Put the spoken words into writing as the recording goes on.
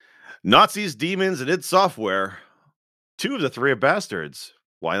Nazis, demons, and id Software. 2 of the 3 are bastards.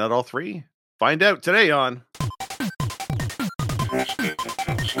 Why not all 3? Find out today on...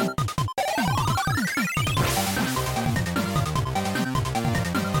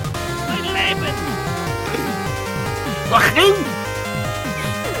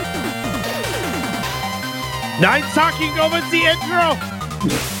 Nein, talking over the intro.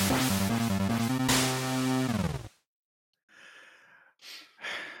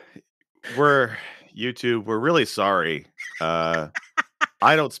 We're really sorry. I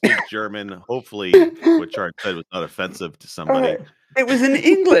don't speak German. Hopefully, what Chart said was not offensive to somebody. It was in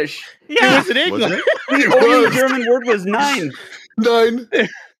English. Yeah, it was in Was English. it? The only German word was 9. 9.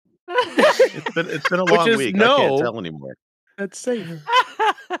 It's been a long is week. no. I can't tell anymore. That's safe.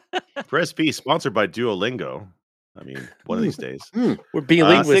 Press B, sponsored by Duolingo. I mean, one of these days. We're being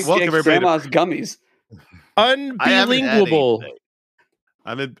linguists. welcome everybody to- Grandma's gummies. I haven't had any Unbilingual. today.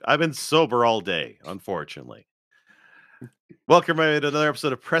 I've been sober all day, unfortunately. Welcome everybody to another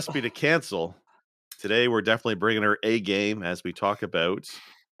episode of Press B to Cancel. Today we're definitely bringing our A game as we talk about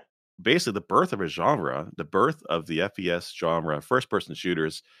basically the birth of a genre, the birth of the FES genre, first-person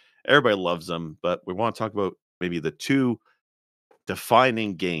shooters. Everybody loves them, but we want to talk about maybe the 2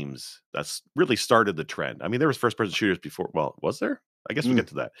 defining games that's really started the trend. I mean, there was first-person shooters before. Well, was there? I guess we'll get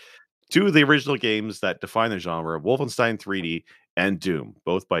to that. 2 of the original games that define the genre, Wolfenstein 3D and Doom,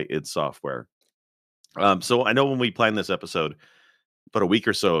 both by id Software. So I know when we planned this episode about a week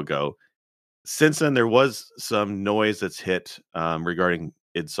or so ago, since then there was some noise that's hit regarding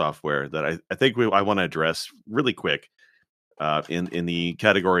id Software that I think I want to address really quick in the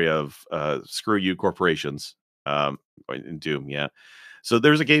category of screw you corporations in Doom. Yeah. So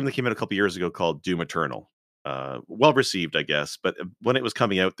there's a game that came out a couple years ago called Doom Eternal. Well received, I guess. But when it was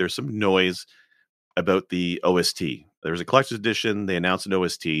coming out, there's some noise about the OST. There was a collector's edition. They announced an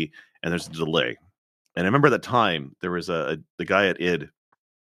OST, and there's a delay. And I remember at the time, there was the guy at id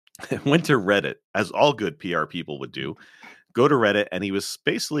went to Reddit, as all good PR people would do, go to Reddit, and he was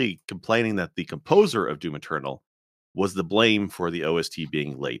basically complaining that the composer of Doom Eternal was the blame for the OST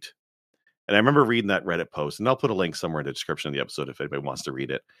being late. And I remember reading that Reddit post, and I'll put a link somewhere in the description of the episode if anybody wants to read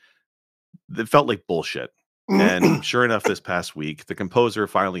it. It felt like bullshit. And sure enough, this past week, the composer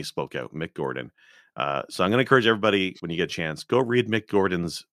finally spoke out, Mick Gordon. So I'm going to encourage everybody, when you get a chance, go read Mick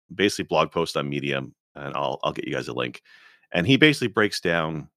Gordon's basically blog post on Medium, and I'll get you guys a link. And he basically breaks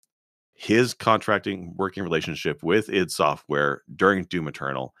down his contracting working relationship with id Software during Doom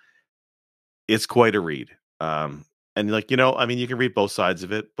Eternal. It's quite a read. And you can read both sides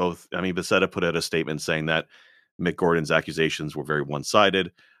of it. Bethesda put out a statement saying that Mick Gordon's accusations were very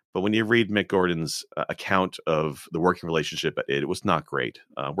one-sided. But when you read Mick Gordon's account of the working relationship at id, it was not great.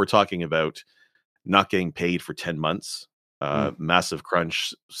 We're talking about not getting paid for 10 months, massive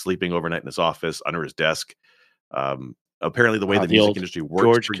crunch, sleeping overnight in his office, under his desk. Apparently the way the music industry works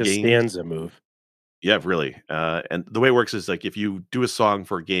George for Costanza games, move. Yeah, really. And the way it works is like if you do a song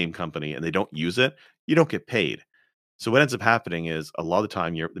for a game company and they don't use it, you don't get paid. So what ends up happening is a lot of the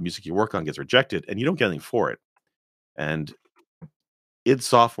time the music you work on gets rejected and you don't get anything for it. And id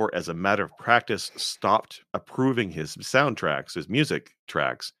Software, as a matter of practice, stopped approving his soundtracks, his music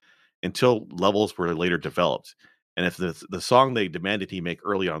tracks, until levels were later developed. And if the song they demanded he make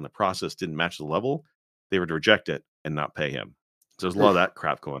early on in the process didn't match the level, they would reject it and not pay him. So there's a lot of that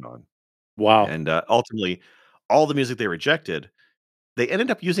crap going on. Wow. And ultimately, all the music they rejected, they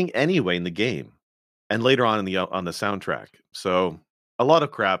ended up using anyway in the game and later on on the soundtrack. So a lot of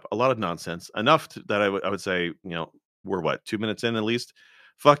crap, a lot of nonsense, enough that I would say, we're 2 minutes in at least.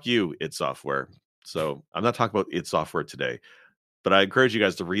 Fuck you, id Software. So I'm not talking about id Software today, but I encourage you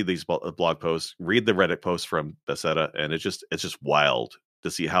guys to read these blog posts, read the Reddit posts from Bethesda, and it's just wild to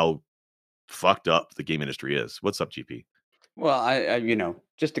see how fucked up the game industry is. What's up, GP? Well, I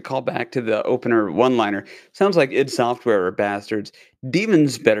just to call back to the opener one-liner, sounds like id Software are bastards.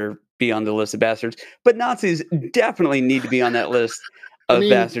 Demons better be on the list of bastards, but Nazis definitely need to be on that list of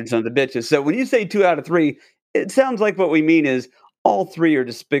bastards on the bitches. So when you say 2 out of 3, it sounds like what we mean is all 3 are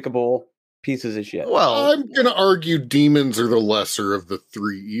despicable pieces of shit. Well, I'm going to argue demons are the lesser of the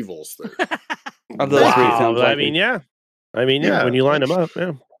 3 evils there. Of those 3, sounds like yeah. When you line them up,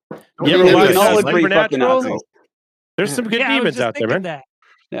 yeah. You ever watch all agree fucking Nazis? There's some good demons out there, man. That.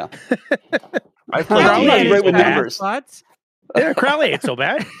 Yeah. I I'm not great with numbers. Yeah, Crowley ain't so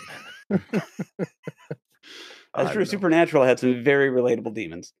bad. That's true. Supernatural had some very relatable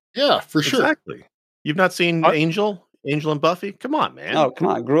demons. Yeah, for sure. Exactly. You've not seen Angel and Buffy? Come on, man. Oh, come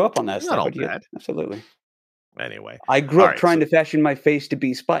on. I grew up on that Not all stuff. bad. Absolutely. Anyway. I grew up trying to fashion my face to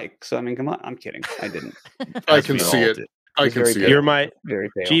be Spike. So, come on. I'm kidding. I didn't. I can see it. I He's can very see pale. it. You're my Very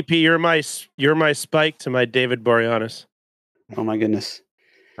pale. GP. You're my Spike to my David Boreanaz. Oh my goodness!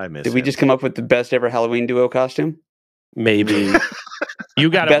 I miss Did we him. just come up with the best ever Halloween duo costume? Maybe you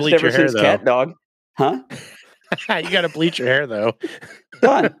got to Best bleach ever your hair since though. Cat Dog, huh? You got to bleach your hair though.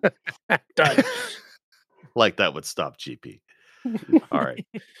 Done. Done. Like that would stop GP. All right.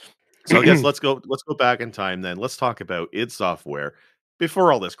 So I guess let's go back in time then. Let's talk about id Software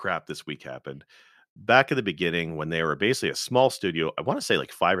before all this crap this week happened. Back in the beginning when they were basically a small studio, I want to say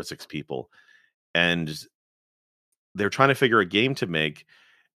like 5 or 6 people, and they're trying to figure a game to make,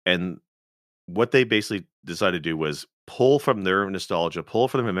 and what they basically decided to do was pull from their nostalgia, pull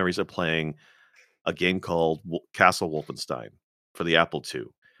from their memories of playing a game called Castle Wolfenstein for the Apple II.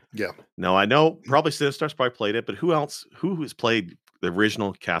 Yeah. Now I know probably Sinistar's probably played it, but who else? Who has played the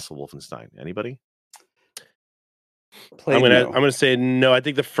original Castle Wolfenstein? Anybody? Played I'm no. gonna say no. I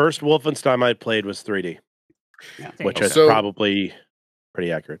think the first Wolfenstein I played was 3D, Yeah. which is So- probably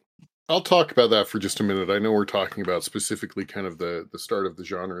pretty accurate. I'll talk about that for just a minute. I know we're talking about specifically kind of the start of the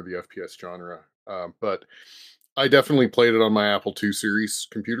genre, the FPS genre, but I definitely played it on my Apple II series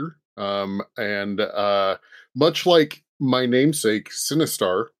computer. And much like my namesake,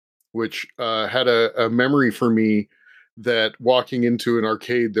 Sinistar, which had a memory for me that walking into an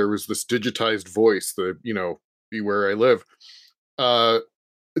arcade, there was this digitized voice, be where I live.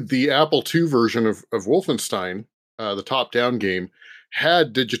 The Apple II version of Wolfenstein, the top-down game,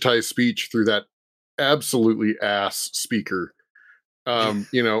 had digitized speech through that absolutely ass speaker. And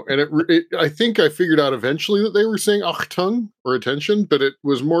I think I figured out eventually that they were saying Achtung or attention, but it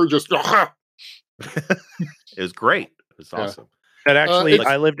was more just It was great. It was Yeah. awesome. And actually, it's-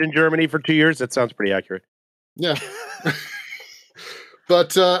 I lived in Germany for 2 years. That sounds pretty accurate. yeah.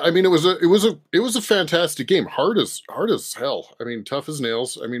 But I mean, it was a fantastic game. Hard as hell. I mean, tough as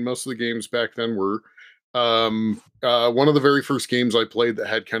nails. I mean, most of the games back then were. One of the very first games I played that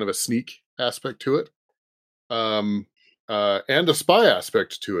had kind of a sneak aspect to it, and a spy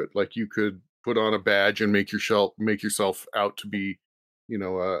aspect to it. Like you could put on a badge and make yourself out to be,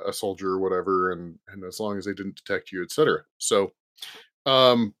 a soldier or whatever, and as long as they didn't detect you, etc. So,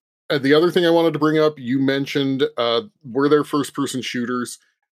 and the other thing I wanted to bring up, you mentioned, were there first-person shooters?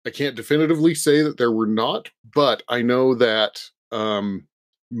 I can't definitively say that there were not, but I know that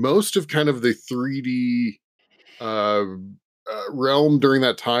most of kind of the 3D realm during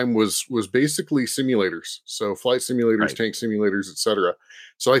that time was basically simulators. So flight simulators, Right. tank simulators, etc.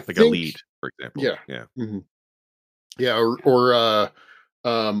 So I Like think a lead, for example. Yeah. Yeah. Mhm. Yeah, or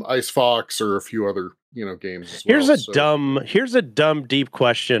Ice Fox or a few other games as well. Here's a dumb deep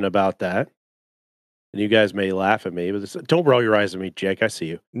question about that. And you guys may laugh at me, but don't roll your eyes at me, Jake. I see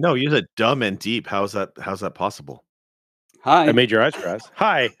you. No, you said dumb and deep. How's that possible? Hi. I made your eyes cross.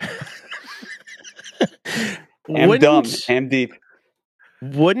 Hi. I'm dumb. I'm deep.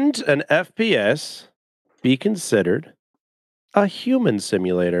 Wouldn't an FPS be considered a human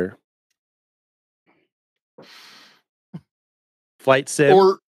simulator? Flight sim.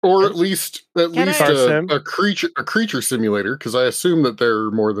 or at least Car sim? a creature simulator, because I assume that there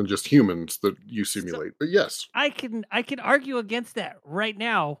are more than just humans that you simulate. But yes, I can argue against that right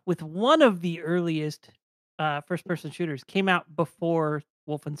now with one of the earliest first person shooters came out before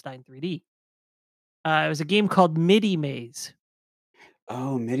Wolfenstein 3D. It was a game called Midi Maze.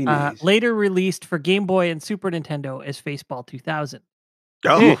 Oh, Midi Maze. Later released for Game Boy and Super Nintendo as Faceball 2000.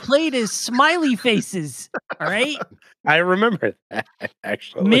 Oh, You played as smiley faces. All right. I remember that,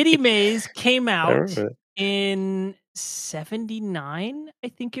 actually. Midi Maze came I out remember that. in 79, I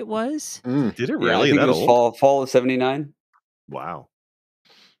think it was. did it Yeah, I really? think That it was old? fall of '79. Wow.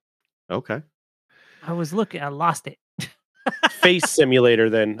 Okay. I was looking, I lost it. Face simulator,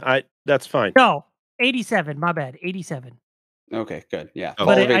 then. That's fine. No, 87. My bad. 87. Okay, good. Yeah, Oh.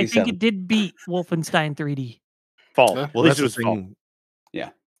 fall But of I think '87. it did beat Wolfenstein 3D. Fall. Yeah. At Well, least that's it the was fall. thing. Yeah.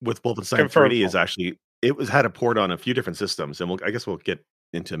 With Wolfenstein Confirmed 3D is fall. actually had a port on a few different systems, and I guess we'll get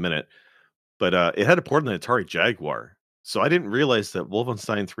into a minute. But it had a port on the Atari Jaguar, so I didn't realize that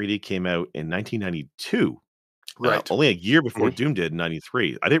Wolfenstein 3D came out in 1992, right. only a year before Doom did in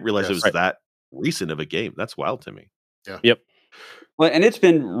 '93. I didn't realize it was Right. that recent of a game. That's wild to me. Well, and it's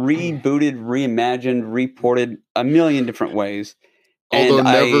been rebooted, reimagined, reported a million different ways. Although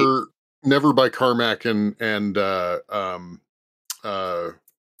And never by Carmack and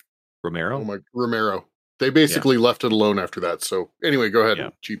Romero. Romero. They basically left it alone after that. So anyway, go ahead, Yeah.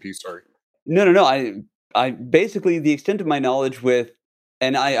 GP. Sorry. No. I basically the extent of my knowledge with,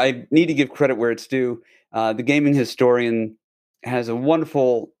 and I need to give credit where it's due. The Gaming Historian has a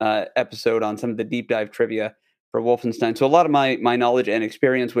wonderful episode on some of the deep dive trivia for Wolfenstein. So a lot of my knowledge and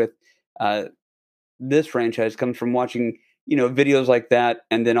experience with this franchise comes from watching videos like that,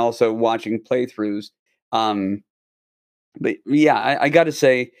 and then also watching playthroughs. But yeah, I got to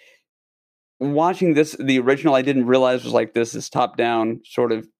say, watching the original, I didn't realize was like this top down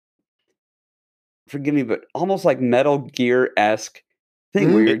sort of. Forgive me, but almost like Metal Gear-esque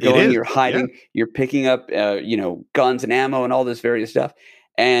thing where you're going, is, you're hiding, you're picking up, guns and ammo and all this various stuff.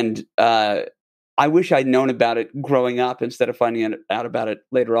 And I wish I'd known about it growing up instead of finding out about it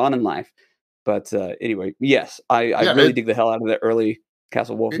later on in life. But anyway, yes, I really dig the hell out of the early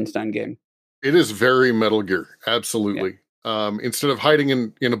Castle Wolfenstein game. It is very Metal Gear, absolutely. Instead of hiding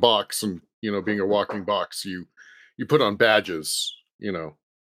in a box and being a walking box, you put on badges.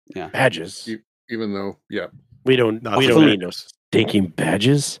 Badges. Even though, we don't need no stinking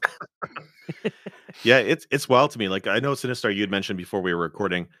badges. Yeah, it's wild to me. Like, I know, Sinistar, you had mentioned before we were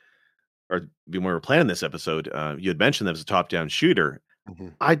recording, or when we were planning this episode, you had mentioned that it was a top-down shooter. Mm-hmm.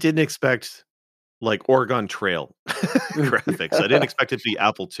 I didn't expect like Oregon Trail graphics. I didn't expect it to be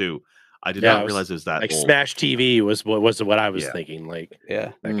Apple II. I did not realize it was that like old. Smash TV was what I was thinking. Like,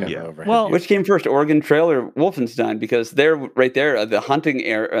 that kind of overhead. Well, which came first, Oregon Trail or Wolfenstein? Because they're right there, the hunting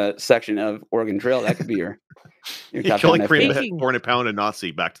section of Oregon Trail. That could be your top Killing down cream, pouring a pound of Nazi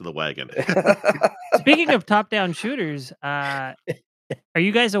back to the wagon. Speaking of top-down shooters, are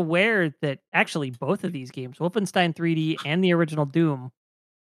you guys aware that actually both of these games, Wolfenstein 3D and the original Doom,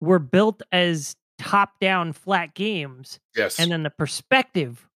 were built as top-down flat games? Yes. And then the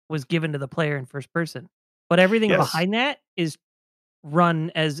perspective was given to the player in first person. But everything behind that is run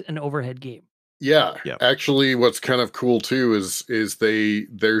as an overhead game. Yeah. Actually, what's kind of cool too is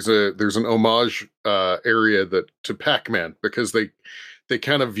there's an homage area to Pac-Man, because they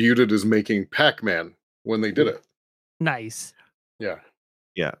kind of viewed it as making Pac-Man when they did it. Nice.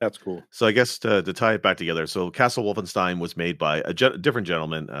 Yeah, that's cool. So I guess to tie it back together, so Castle Wolfenstein was made by a different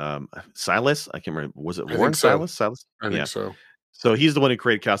gentleman, Silas. I can't remember. Was it Warren Silas? Silas? I think so. So he's the one who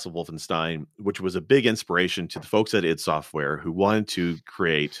created Castle Wolfenstein, which was a big inspiration to the folks at id Software who wanted to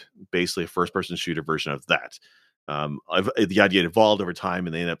create basically a first-person shooter version of that. The idea evolved over time,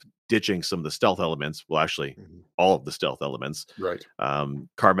 and they ended up ditching some of the stealth elements. Well, actually, all of the stealth elements. Right.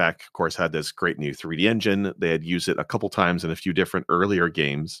 Carmack, of course, had this great new 3D engine. They had used it a couple times in a few different earlier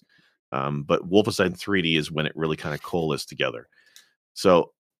games. But Wolfenstein 3D is when it really kind of coalesced together.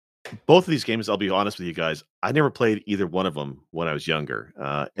 So both of these games, I'll be honest with you guys, I never played either one of them when I was younger.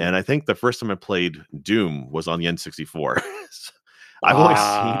 And I think the first time I played Doom was on the N64. So I've only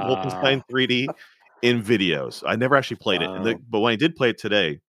seen Wolfenstein 3D in videos. I never actually played it. But when I did play it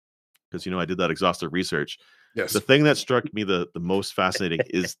today, because I did that exhaustive research, the thing that struck me the most fascinating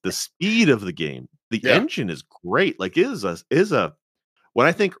is the speed of the game. The engine is great. Like, is a when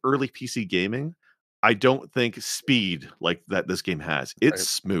I think early PC gaming, I don't think speed like that this game has. It's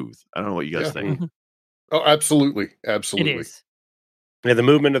smooth. I don't know what you guys think. Oh, absolutely. It is. Yeah, the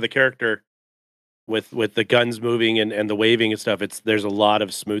movement of the character with the guns moving and the waving and stuff, there's a lot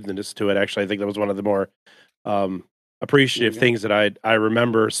of smoothness to it. Actually, I think that was one of the more appreciative things that I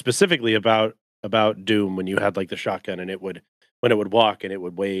remember specifically about Doom, when you had like the shotgun and when it would walk and it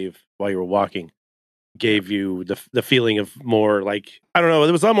would wave while you were walking, gave you the feeling of more like, I don't know,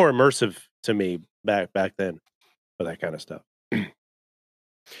 it was a lot more immersive to me back then for that kind of stuff.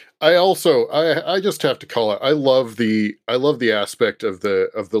 I just have to call it, I love the aspect of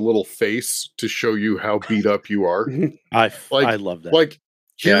the little face to show you how beat up you are. I love that. Like,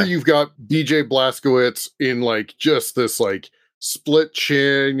 here you've got BJ Blazkowicz in like just this like split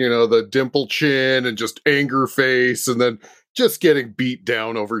chin, the dimple chin and just anger face, and then just getting beat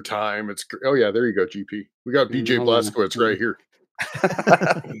down over time. It's there you go, GP. We got BJ Blazkowicz right here.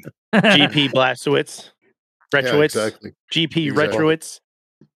 GP Blazkowicz. Retrowitz. Yeah, exactly. GP Retrowitz.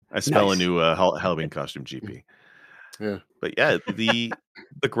 I smell a new Halloween costume, GP. Yeah. But yeah, the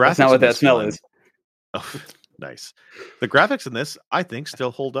graphics. That's not what that smell is. Oh, nice. The graphics in this, I think,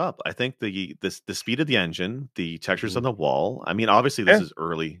 still hold up. I think the speed of the engine, the textures on the wall. I mean, obviously this is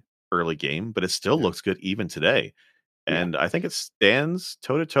early game, but it still looks good even today. And I think it stands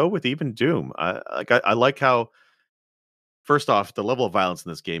toe to toe with even Doom. I like how, first off, the level of violence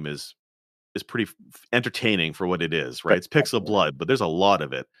in this game is pretty entertaining for what it is, right? It's pixel blood, but there's a lot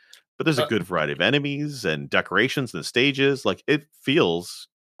of it. But there's a good variety of enemies and decorations and the stages. Like, it feels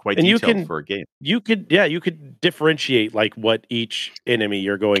quite detailed for a game. You could differentiate like what each enemy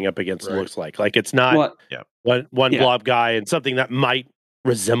you're going up against looks like. Like, it's not one blob guy and something that might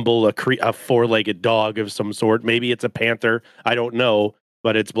resemble a four-legged dog of some sort. Maybe it's a panther. I don't know,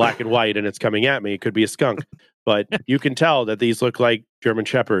 but it's black and white and it's coming at me. It could be a skunk. But you can tell that these look like German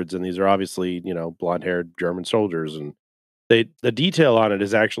shepherds, and these are obviously, blonde-haired German soldiers, and the detail on it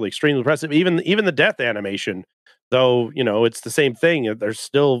is actually extremely impressive. Even the death animation Though, it's the same thing. It's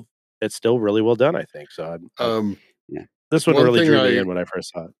still really well done, I think. So this one one really thing drew me in when I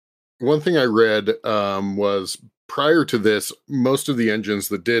first saw it. One thing I read was prior to this, most of the engines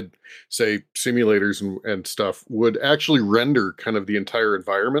that did, say, simulators and stuff would actually render kind of the entire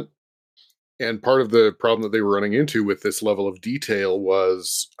environment. And part of the problem that they were running into with this level of detail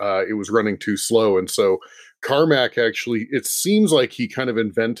was it was running too slow. And so Carmack actually, it seems like he kind of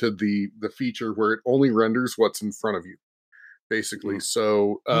invented the feature where it only renders what's in front of you, basically.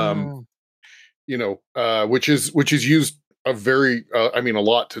 So, which is used a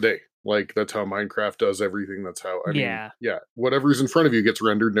lot today. Like that's how Minecraft does everything. That's how whatever's in front of you gets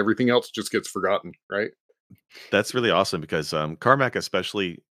rendered and everything else just gets forgotten, right? That's really awesome because Carmack,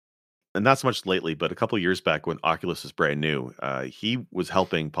 especially, and not so much lately, but a couple of years back when Oculus was brand new, he was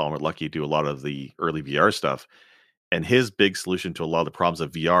helping Palmer Luckey do a lot of the early VR stuff. And his big solution to a lot of the problems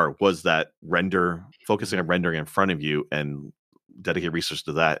of VR was that focusing on rendering in front of you and dedicate research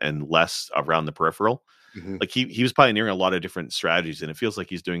to that and less around the peripheral. Mm-hmm. Like he was pioneering a lot of different strategies, and it feels like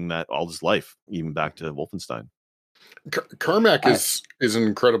he's doing that all his life, even back to Wolfenstein. Carmack is an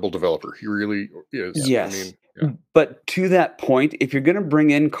incredible developer. He really is. Yes. But to that point, if you're going to bring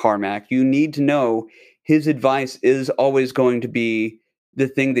in Carmack, you need to know his advice is always going to be the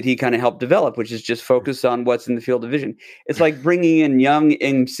thing that he kind of helped develop, which is just focus on what's in the field of vision. It's like bringing in young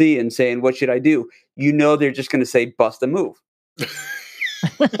MC and saying, what should I do? They're just going to say, bust a move.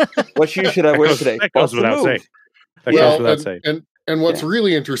 What shoe should I wear today? That goes without saying. That goes without saying. And what's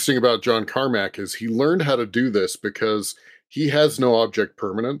really interesting about John Carmack is he learned how to do this because he has no object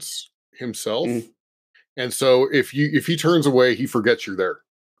permanence himself. And so if he turns away, he forgets you're there.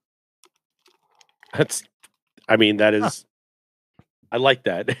 That is I like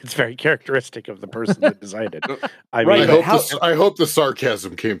that. It's very characteristic of the person that designed it. I hope the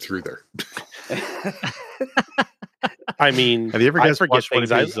sarcasm came through there. Have you ever guys watched one of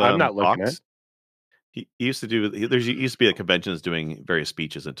his I'm not looking talks? He used to do. He used to be at conventions doing various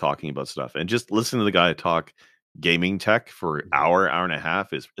speeches and talking about stuff, and just listening to the guy talk gaming tech for an hour and a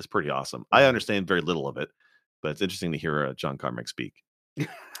half is pretty awesome. I understand very little of it, but it's interesting to hear John Carmack speak.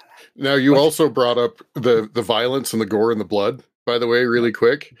 Now, you also brought up the violence and the gore and the blood, by the way, really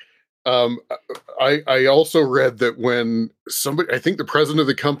quick. I also read that when I think the president of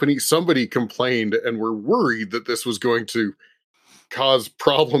the company, somebody complained and were worried that this was going to cause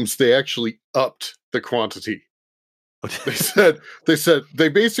problems, they actually upped the quantity. They said they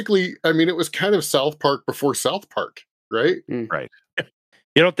basically, it was kind of South Park before South Park, right? Right.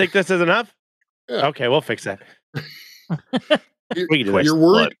 You don't think this is enough? Yeah. Okay, we'll fix that.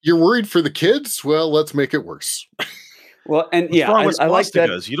 You're worried for the kids? Well, let's make it worse. Well, and I like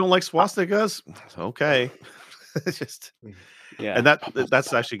that. You don't like swastikas? Okay. And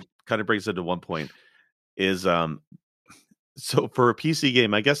that's actually kind of brings it to one point is so for a PC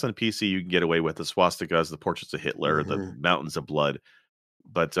game, I guess on PC you can get away with the swastikas, the portraits of Hitler, the mountains of blood.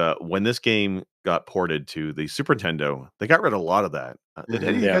 But when this game got ported to the Super Nintendo, they got rid of a lot of that. Did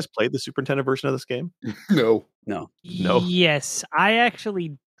any of you guys play the Super Nintendo version of this game? No. Yes, I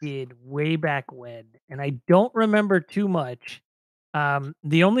actually did way back when, and I don't remember too much.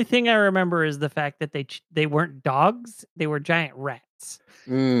 The only thing I remember is the fact that they weren't dogs; they were giant rats.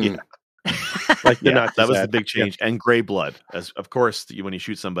 Yeah. That was the big change. And gray blood, as of course, when you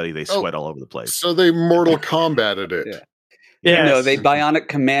shoot somebody, they sweat all over the place. So they Mortal Kombated it. They Bionic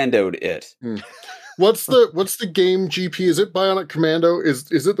Commandoed it. What's the game GP? Is it Bionic Commando?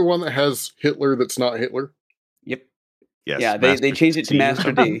 Is it the one that has Hitler that's not Hitler? Yep. Yes. Yeah, they changed it to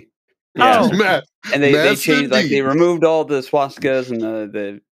Master D. Yeah. And they changed, like, they removed all the swastikas and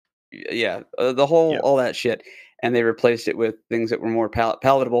the whole all that shit, and they replaced it with things that were more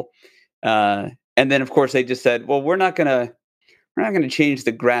palatable. And then, of course, they just said, "Well, we're not gonna change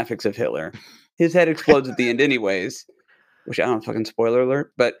the graphics of Hitler. His head explodes at the end, anyways." Which I don't fucking spoiler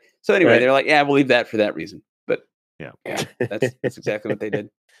alert, but so anyway, they're like, "Yeah, we'll leave that for that reason." But that's exactly what they did.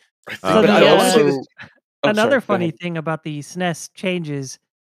 Another funny thing about the SNES changes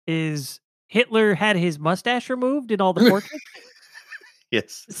is Hitler had his mustache removed in all the portraits.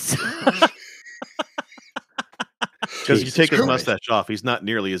 Yes. Because you take his mustache off, he's not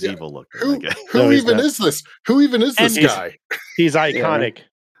nearly as evil looking. Who even is this? Who even is this guy? He's iconic.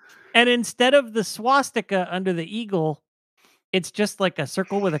 And instead of the swastika under the eagle, it's just like a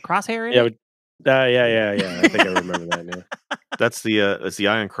circle with a crosshair in it. I think I remember that. Yeah. That's the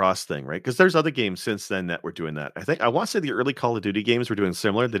Iron Cross thing, right? Because there's other games since then that were doing that. I want to say the early Call of Duty games were doing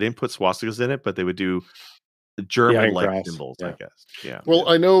similar. They didn't put swastikas in it, but they would do German-like symbols, I guess. Yeah. Well,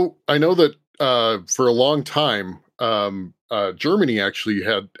 I know that for a long time, Germany actually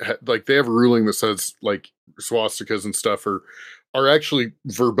had like they have a ruling that says like swastikas and stuff are actually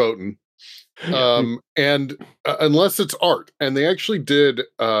verboten. And unless it's art, and they actually did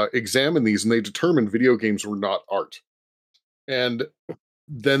examine these, and they determined video games were not art. And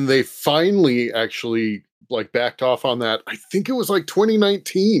then they finally actually like backed off on that. I think it was like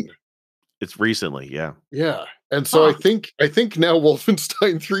 2019. It's recently, yeah. Yeah. And so I think now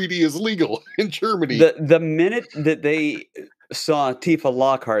Wolfenstein 3D is legal in Germany. The minute that they saw Tifa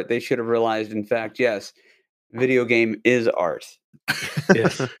Lockhart, they should have realized, in fact, yes, video game is art.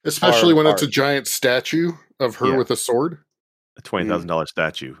 Yes. Especially when it's a giant statue of her with a sword. A $20,000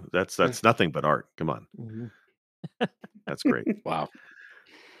 statue. That's nothing but art. Come on. That's great. Wow.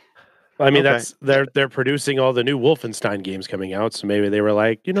 I mean, they're producing all the new Wolfenstein games coming out, so maybe they were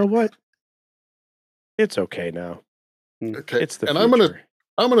like, you know what? It's okay now. Okay. It's the and future.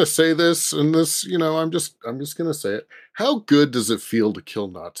 I'm gonna say this, and this, I'm just gonna say it. How good does it feel to kill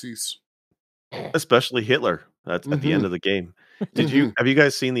Nazis? Especially Hitler. That's at the end of the game. Have you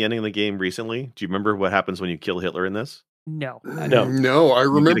guys seen the ending of the game recently? Do you remember what happens when you kill Hitler in this? No. No, I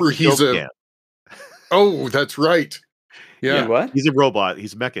remember Oh, that's right. Yeah. What? He's a robot.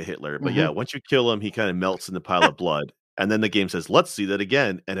 He's Mecha Hitler. But yeah, once you kill him, he kind of melts in the pile of blood. And then the game says, let's see that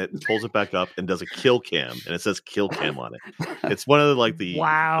again. And it pulls it back up and does a kill cam. And it says kill cam on it. It's one of the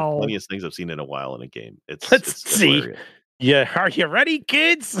funniest things I've seen in a while in a game. Let's see. Hilarious. Yeah, are you ready,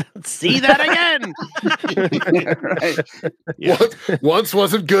 kids? Let's see that again. Right. Yeah. Once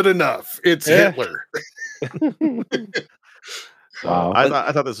wasn't good enough. It's Hitler. Wow.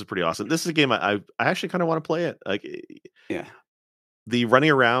 I thought this was pretty awesome. This is a game I actually kind of want to play it. Like, yeah. The running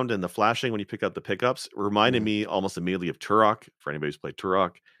around and the flashing when you pick up the pickups reminded me almost immediately of Turok. For anybody who's played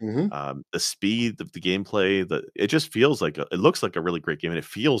Turok, the speed of the gameplay, it just feels like it looks like a really great game, and it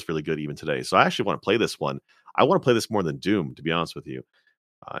feels really good even today. So I actually want to play this one. I want to play this more than Doom, to be honest with you.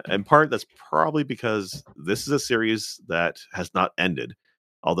 In part, that's probably because this is a series that has not ended.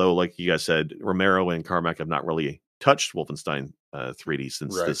 Although, like you guys said, Romero and Carmack have not really touched Wolfenstein 3D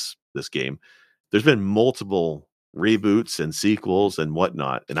since this game. There's been multiple reboots and sequels and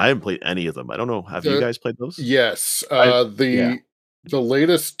whatnot, and I haven't played any of them. I don't know. Have you guys played those? Yes. The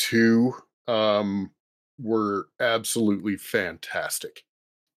latest two were absolutely fantastic.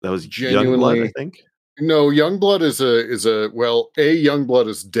 That was genuinely Youngblood, I think. No, Youngblood is Youngblood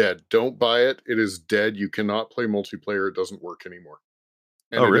is dead. Don't buy it. It is dead. You cannot play multiplayer. It doesn't work anymore.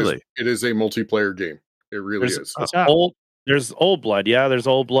 And really? It is a multiplayer game. It really is. There's Old Blood. Yeah, there's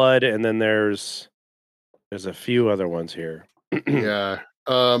Old Blood, and then there's a few other ones here. Yeah.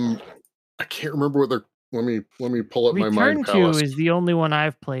 I can't remember what they're. Let me pull up my Mind Palace. Return 2 is the only one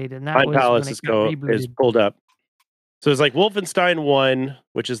I've played, and that Mind was Palace when is pulled up. So it's like Wolfenstein 1,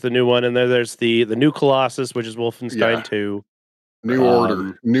 which is the new one, and then there's the new Colossus, which is Wolfenstein 2. New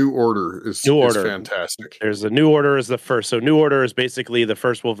Order is fantastic. There's a New Order is the first. So New Order is basically the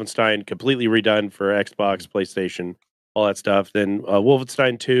first Wolfenstein, completely redone for Xbox, PlayStation, all that stuff. Then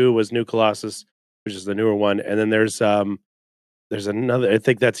Wolfenstein 2 was New Colossus, which is the newer one, and then there's another. I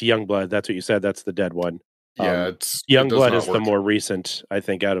think that's Youngblood. That's what you said. That's the dead one. Yeah, Youngblood is the more recent, I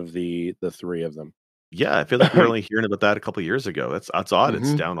think, out of the three of them. Yeah, I feel like we were only hearing about that a couple of years ago. That's odd.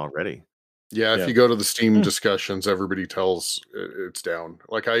 It's down already. Yeah, if you go to the Steam discussions, everybody tells it's down.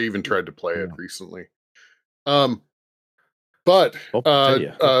 Like I even tried to play it recently. But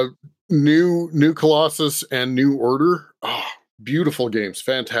new Colossus and New Order, beautiful games,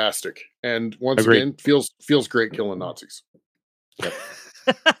 fantastic, and once again feels great killing Nazis. Yep.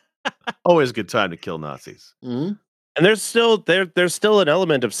 Always a good time to kill Nazis. Mm-hmm. And there's still an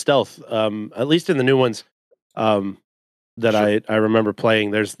element of stealth, at least in the new ones. That I remember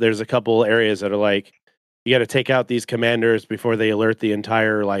playing. There's a couple areas that are like you got to take out these commanders before they alert the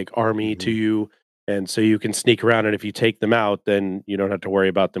entire army to you, and so you can sneak around. And if you take them out, then you don't have to worry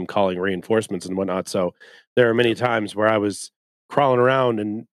about them calling reinforcements and whatnot. So there are many times where I was crawling around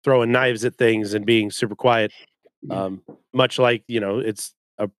and throwing knives at things and being super quiet, much like it's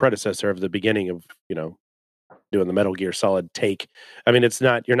a predecessor of the beginning of doing the Metal Gear Solid take. I mean,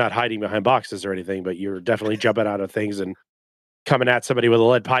 you're not hiding behind boxes or anything, but you're definitely jumping out of things and coming at somebody with a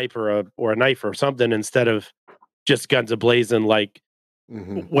lead pipe or a knife or something instead of just guns ablazing.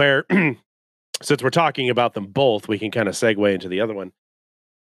 Where since we're talking about them both, we can kind of segue into the other one.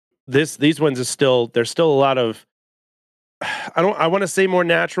 These ones there's still a lot of I want to say more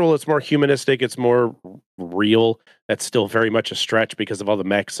natural. It's more humanistic. It's more real. That's still very much a stretch because of all the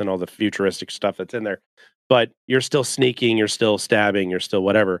mechs and all the futuristic stuff that's in there. But you're still sneaking, you're still stabbing, you're still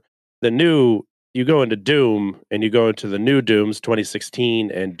whatever. You go into Doom and you go into the new Dooms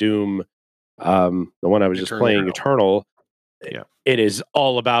 2016 and Doom The one I was just playing, Eternal. Yeah. It is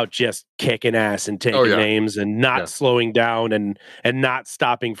all about just kicking ass and taking names and not slowing down and not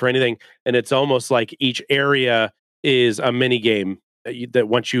stopping for anything. And it's almost like each area is a mini game that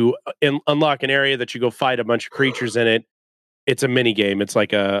once you unlock an area that you go fight a bunch of creatures in it, it's a mini game. It's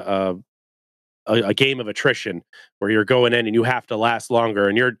like a game of attrition where you're going in and you have to last longer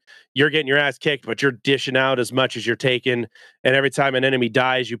and you're getting your ass kicked, but you're dishing out as much as you're taking. And every time an enemy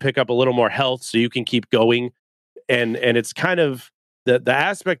dies, you pick up a little more health so you can keep going. And it's kind of the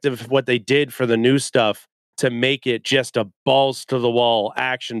aspect of what they did for the new stuff to make it just a balls to the wall,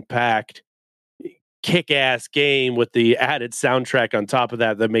 action packed, kick ass game with the added soundtrack on top of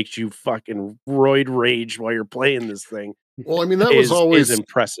that makes you fucking roid rage while you're playing this thing. Well, I mean, that was always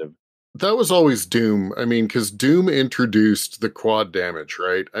impressive. That was always Doom. I mean, because Doom introduced the quad damage,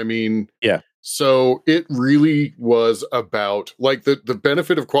 right? I mean, yeah. So it really was about like the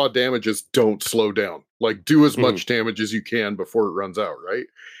benefit of quad damage is don't slow down. Like do as much damage as you can before it runs out, right?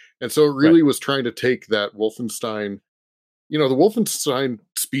 And so it really was trying to take that Wolfenstein, the Wolfenstein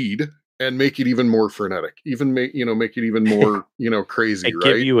speed and make it even more frenetic, even make it even more, crazy, right?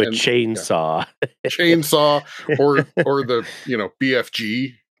 Give you a chainsaw. Chainsaw or the,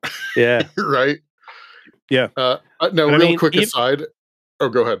 BFG. Yeah. Right? Yeah. Now, quick aside. Oh,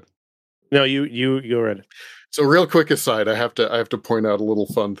 go ahead. No, you go ahead. So real quick aside, I have to point out a little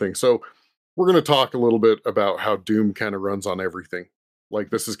fun thing. So we're going to talk a little bit about how Doom kind of runs on everything. Like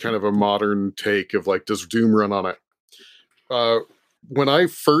this is kind of a modern take of like, does Doom run on it? When I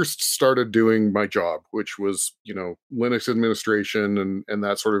first started doing my job, which was, Linux administration and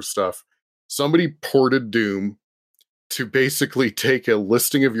that sort of stuff, somebody ported Doom to basically take a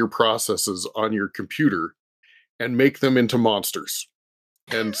listing of your processes on your computer and make them into monsters.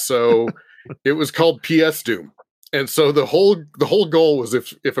 And so it was called PS Doom. And so the whole goal was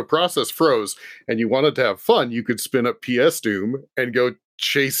if a process froze and you wanted to have fun, you could spin up PS Doom and go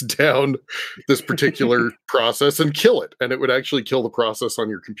chase down this particular process and kill it. And it would actually kill the process on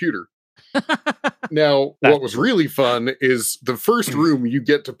your computer. Now, what was really fun is the first room you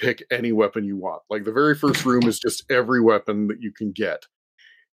get to pick any weapon you want. Like the very first room is just every weapon that you can get.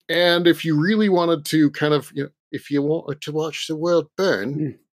 And if you really wanted to kind of, if you wanted to watch the world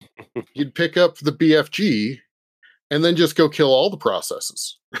burn, you'd pick up the BFG and then just go kill all the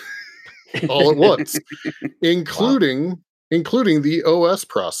processes all at once, including the OS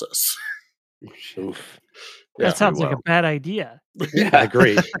process. Oof. That sounds like a bad idea. Yeah, I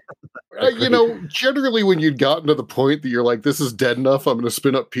agree. Generally when you'd gotten to the point that you're like, this is dead enough, I'm going to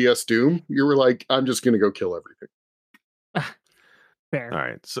spin up PS Doom, you were like, I'm just going to go kill everything. Fair. All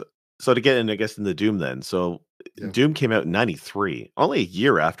right. So to get in, I guess, in the Doom then. So Doom came out in 93, only a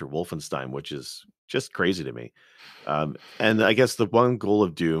year after Wolfenstein, which is just crazy to me. And I guess the one goal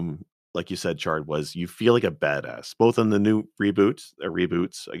of Doom, like you said, Chard, was you feel like a badass, both in the new reboots,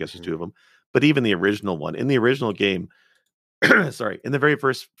 I guess there's two of them, but even the original one. In the original game, in the very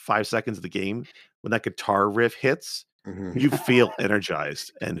first 5 seconds of the game, when that guitar riff hits, you feel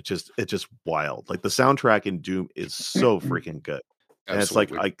energized, and it's just wild. Like the soundtrack in Doom is so freaking good. And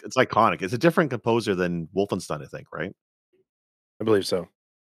Absolutely. it's iconic. It's a different composer than Wolfenstein, I think, right? I believe so,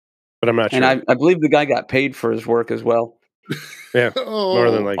 but I'm not sure. And I believe the guy got paid for his work as well. Yeah, more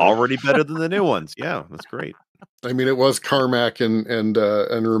than likely. Already better than the new ones. Yeah, that's great. I mean, it was Carmack and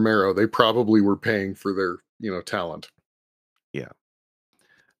Romero. They probably were paying for their talent. Yeah,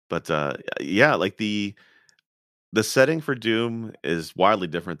 but like the setting for Doom is wildly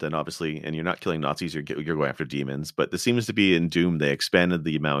different than, obviously, and you're not killing Nazis, you're going after demons. But this seems to be in Doom, they expanded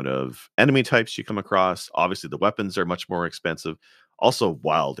the amount of enemy types you come across. Obviously, the weapons are much more expensive. Also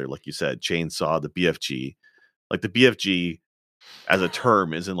wilder, like you said, chainsaw, the BFG. Like the BFG as a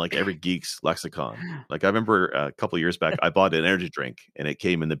term is in like every geek's lexicon. Like I remember a couple of years back, I bought an energy drink and it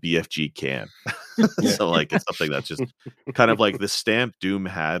came in the BFG can. So like it's something that's just kind of like the stamp Doom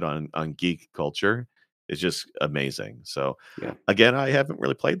had on geek culture. Is just amazing. So again, I haven't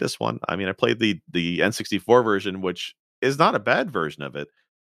really played this one. I mean, I played the N64 version, which is not a bad version of it,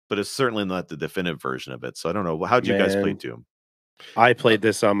 but it's certainly not the definitive version of it. So I don't know. How'd you guys play Doom? I played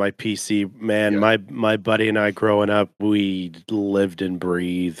this on my PC. Man, my buddy and I growing up, we lived and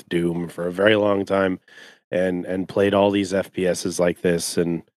breathed Doom for a very long time and played all these FPSs like this.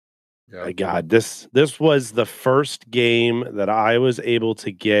 And God, this was the first game that I was able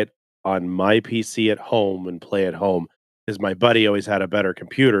to get on my PC at home and play at home, because my buddy always had a better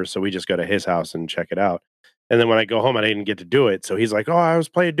computer, so we just go to his house and check it out. And then when I go home, I didn't get to do it. So he's like, "Oh, I was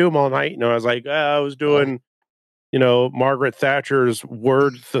playing Doom all night." I was like, "I was doing, Margaret Thatcher's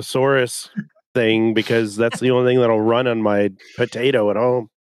word thesaurus thing, because that's the only thing that'll run on my potato at home."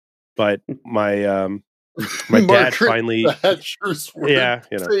 but my my dad finally, Thatcher's word yeah,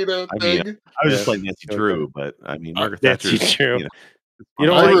 you know, potato I mean, thing. I was yeah. just playing Nancy Okay. Drew, but I mean, Margaret That's Thatcher's, true. you know, You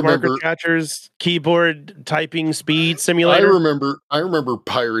don't I like remember- Margaret Thatcher's keyboard typing speed I simulator? remember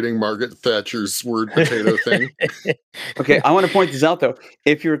pirating Margaret Thatcher's word potato thing. Okay, I want to point this out though.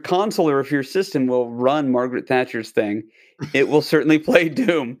 If your console or if your system will run Margaret Thatcher's thing, it will certainly play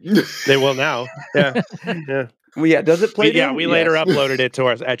Doom. They will now. Yeah, yeah. Well, yeah, does it play Doom? Yeah, we later Yes. uploaded it to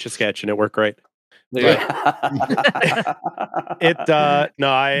our Etch a Sketch, and it worked great. It no,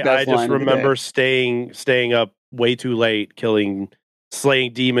 I Best just line of the remember day. staying up way too late,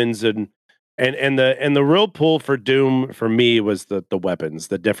 slaying demons, and the real pull for Doom for me was the weapons,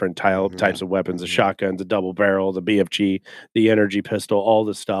 the different types of weapons, the shotgun, the double barrel, the BFG, the energy pistol, all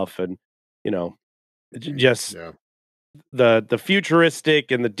the stuff, and you know, just Yeah. the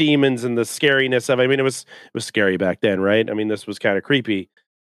futuristic and the demons and the scariness of it. I mean, it was scary back then, right? I mean, this was kind of creepy.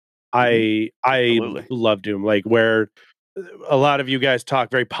 I Absolutely. love Doom, like where a lot of you guys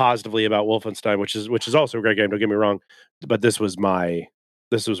talk very positively about Wolfenstein, which is also a great game. Don't get me wrong, but this was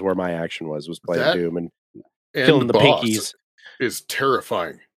where my action was playing That Doom and End killing the boss pinkies. is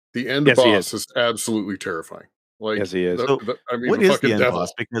terrifying. The end Yes, he boss is absolutely terrifying. Like, Yes, he is. So, I mean, what the is fucking the end devil.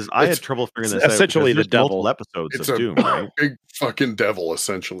 boss? Because I had It's- trouble figuring it's this out. essentially Because the there's multiple devil. episodes It's of a Doom, right? big fucking devil,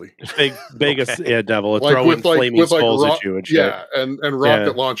 essentially. Big Okay. devil Like throwing with flaming skulls ro- at you and shit. yeah, and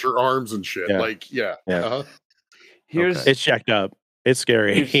rocket launcher arms and shit. Yeah. Like, yeah. Yeah. Uh-huh. Here's Okay. It's jacked up. It's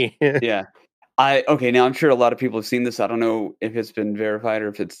scary. yeah. Now I'm sure a lot of people have seen this. I don't know if it's been verified or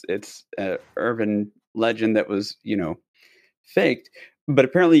if it's urban legend that was, faked. But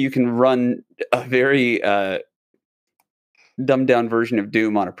apparently you can run a very dumbed down version of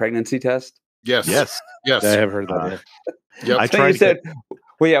Doom on a pregnancy test. Yes. Yes. Yes. I have heard that. Yep. I So tried you to said, get,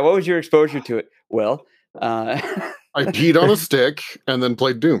 well, yeah, what was your exposure to it? Well, I peed on a stick and then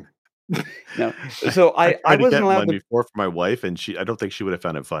played Doom. no. So I tried to wasn't get allowed one to. before for my wife, and I don't think she would have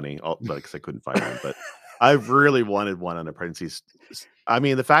found it funny, because I couldn't find one. But I really wanted one on a pregnancy. I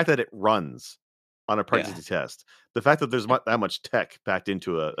mean, the fact that it runs on a pregnancy test, the fact that there's that much tech packed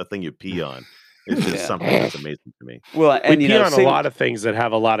into a thing you pee on, is just Yeah. something that's amazing to me. Well, We and pee on a lot of things that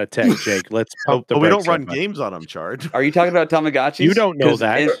have a lot of tech, Jake. Let's pump the But we don't brakes run on that. games on them, Chard. Are you talking about Tamagotchis? You don't know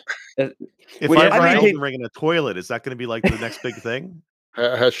that. If Well, I I run mean, Elden Ring in a toilet, is that going to be like the next big thing?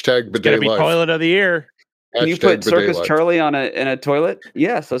 Hashtag It's gonna bidet be life. toilet of the year. Can you Hashtag put bidet Circus life. Charlie in a toilet?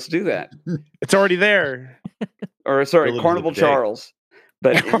 Yes, let's do that. It's already there. Or sorry, Fill it with Carnival a bidet. Charles.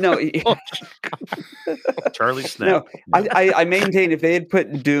 But no, Charlie Snap. no. I maintain if they had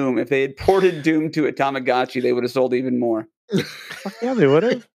ported Doom to a Tamagotchi, they would have sold even more. Yeah, they would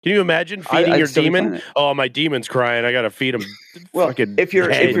have. Can you imagine feeding I'd your still be demon? fine with it. Oh, my demon's crying. I gotta feed him. Well, fucking if your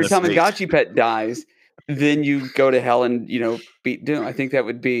head if your in the face. Tamagotchi pet dies, then you go to hell and beat Doom. I think that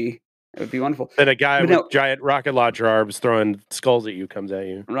would be wonderful. Then a guy But with no- giant rocket launcher arms throwing skulls at you comes at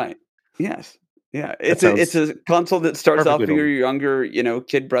you. Right? Yes. Yeah. It's sounds a console that starts off with perfectly your younger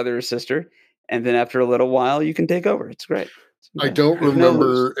kid brother or sister, and then after a little while you can take over. It's great. I don't There's no rules.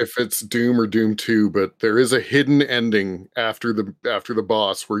 remember if it's Doom or Doom 2, but there is a hidden ending after the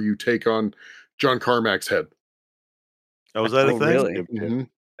boss where you take on John Carmack's head. Oh, was that a Oh, thing? really? Doom 2. Mhm.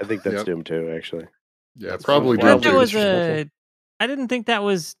 I think that's Yep. Doom 2, actually. Yeah, That's probably fun. I Doom thought that 2. was I didn't think that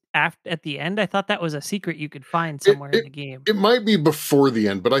was at the end. I thought that was a secret you could find somewhere in the game. It might be before the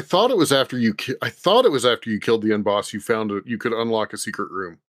end, but I thought it was after you. I thought it was after you killed the end boss. You found you could unlock a secret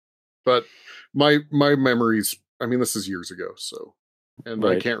room, but my memories. I mean, this is years ago, so and I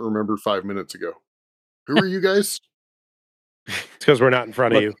Right. can't remember 5 minutes ago. Who are you guys? It's because we're not in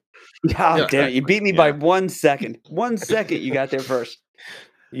front of you. Yeah, Yeah, damn it! You beat me by 1 second. 1 second, you got there first.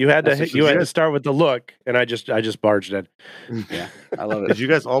 You had to That's you had to just- start with the look, and I just barged in. Yeah, I love Did it. you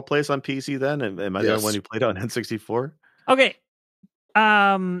guys all play this on PC then? And am I the Yes. only one who played it on N64? Okay.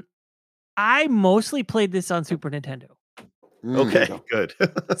 I mostly played this on Super Nintendo. Okay, good.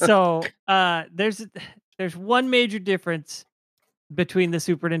 So there's one major difference between the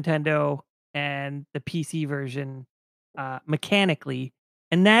Super Nintendo and the PC version mechanically,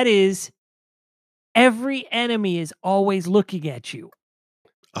 and that is every enemy is always looking at you.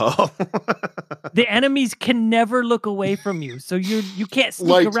 Oh, The enemies can never look away from you, so you can't sneak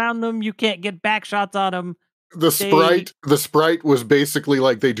Like- around them. You can't get back shots on them. The sprite was basically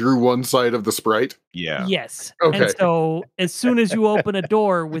like they drew one side of the sprite. yeah. Yes. Okay. And so as soon as you open a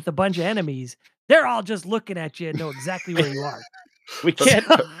door with a bunch of enemies, they're all just looking at you and know exactly where you are. We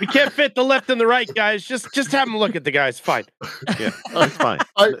can't fit the left and the right, guys. Just have them look at the guys. Fine. Yeah, it's fine.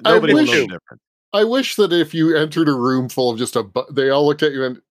 I Nobody will wish- know the difference. I wish that if you entered a room full of just they all looked at you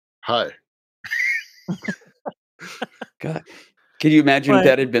and hi. God, Can you imagine if But-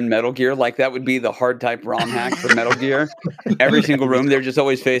 that had been Metal Gear? Like that would be the hard type ROM hack for Metal Gear. Every single room, they're just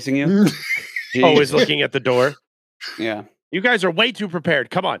always facing you. Always Jeez. looking at the door. Yeah. You guys are way too prepared.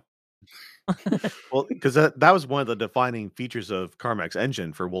 Come on. Well, because that was one of the defining features of Carmack's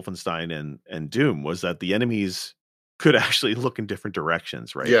engine for Wolfenstein and Doom was that the enemies could actually look in different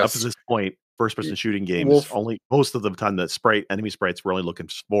directions, right? Up Yes. to this point, first-person shooting games, Wolf- only most of the time the enemy sprites were only looking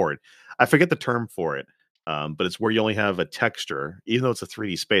forward. I forget the term for it, but it's where you only have a texture, even though it's a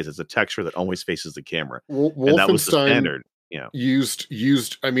 3D space, it's a texture that always faces the camera, and that was the Wolfenstein standard. Yeah,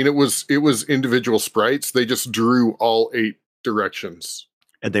 used. I mean, it was individual sprites. They just drew all 8 directions.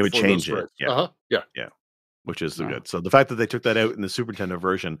 and they would for those change it. sprites. Yeah, Yeah. which is Wow. good. So the fact that they took that out in the Super Nintendo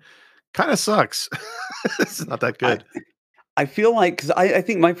version kind of sucks. It's not that good. I feel like because I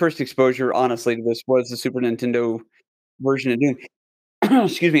think my first exposure, honestly, to this was the Super Nintendo version of Doom.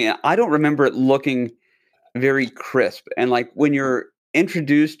 Excuse me. I don't remember it looking very crisp. And like when you're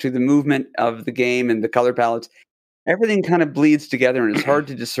introduced to the movement of the game and the color palettes, everything kind of bleeds together, and it's hard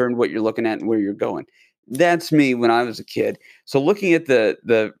to discern what you're looking at and where you're going. That's me when I was a kid. So looking at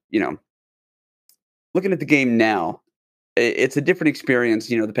looking at the game now, it's a different experience.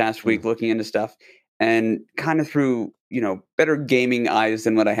 The past week looking into stuff and kind of through better gaming eyes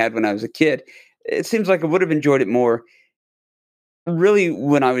than what I had when I was a kid. It seems like I would have enjoyed it more. Really,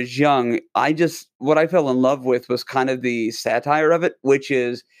 when I was young, what I fell in love with was kind of the satire of it, which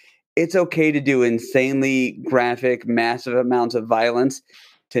is it's okay to do insanely graphic, massive amounts of violence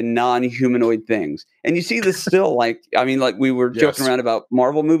to non-humanoid things. And you see this still, like we were joking Yes. around about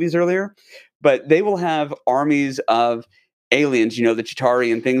Marvel movies earlier, but they will have armies of aliens, the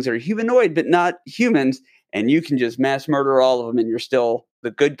Chitauri and things that are humanoid, but not humans. And you can just mass murder all of them and you're still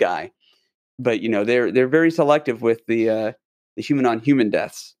the good guy. But, they're very selective with the human on human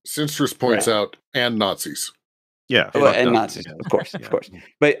deaths. Sinstress points out, and Nazis. Yeah, Well, fucked and up. Nazis, Yeah. of course, Yeah. of course.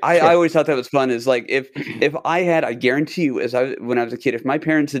 But I always thought that was fun. Is like if I guarantee you, when I was a kid, if my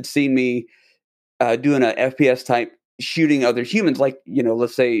parents had seen me doing a FPS type shooting other humans, like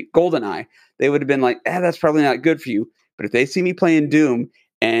let's say GoldenEye, they would have been like, that's probably not good for you. But if they see me playing Doom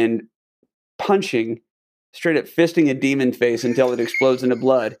and punching, straight up fisting a demon face until it explodes into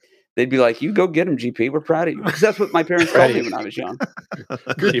blood, they'd be like, "You go get him, GP. We're proud of you." Because that's what my parents told me when I was young.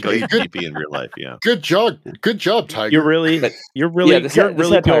 They call you GP in real life. Yeah. Good job, Tiger. You're really the you're satire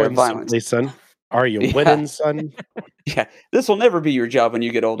really of going violence. someplace, son. Are you Yeah. winning, son? Yeah, this will never be your job when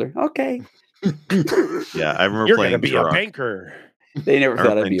you get older. Okay. Yeah, I remember You're going playing to be a Turok. banker. They never I thought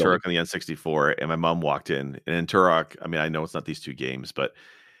remember I'd playing be older. Turok on the N64, and my mom walked in. And in Turok, I mean, I know it's not these two games, but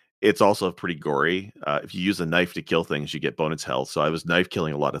it's also pretty gory. If you use a knife to kill things, you get bonus health. So I was knife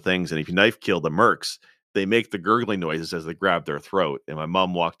killing a lot of things. And if you knife kill the mercs, they make the gurgling noises as they grab their throat. And my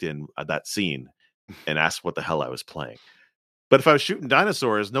mom walked in at that scene and asked what the hell I was playing. But if I was shooting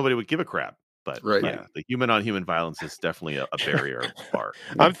dinosaurs, nobody would give a crap. But Right. yeah, the human on human violence is definitely a barrier bar.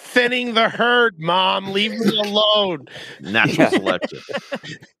 I'm thinning the herd, Mom. Leave me alone. Natural Yeah. selection.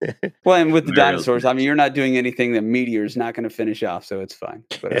 Well, and with the Very dinosaurs, I mean, you're not doing anything the meteor's not going to finish off, so it's fine.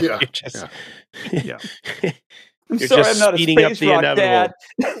 But, Yeah. You're just, Yeah. I'm You're sorry, just I'm not a speeding up space the rock dad.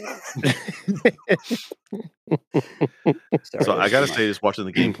 So I gotta say, just watching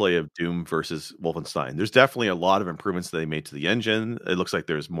the gameplay of Doom versus Wolfenstein, there's definitely a lot of improvements that they made to the engine. It looks like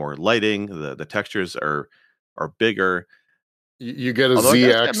there's more lighting. The textures are bigger. You get a Although I Z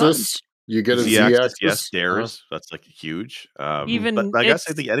gotta say, I'm not- axis. You get a Z Z-axis, axis. yes, stairs. That's like huge. But Even I gotta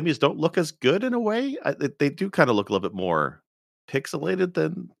say, it's- the enemies don't look as good in a way. They do kind of look a little bit more pixelated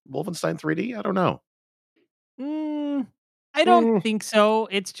than Wolfenstein 3D. I don't know. I don't think so.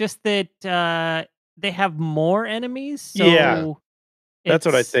 It's just that they have more enemies. So Yeah. That's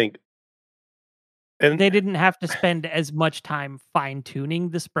what I it's- think. And They didn't have to spend as much time fine tuning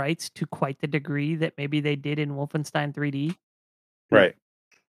the sprites to quite the degree that maybe they did in Wolfenstein 3D. right.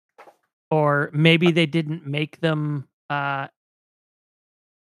 Or maybe they didn't make them at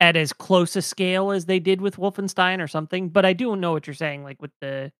as close a scale as they did with Wolfenstein or something. But I do know what you're saying, like with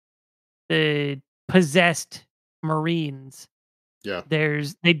the possessed Marines. Yeah.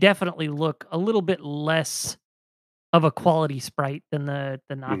 They definitely look a little bit less of a quality sprite than the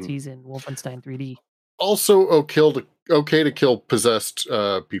Nazis in Wolfenstein 3D. Also, okay to kill possessed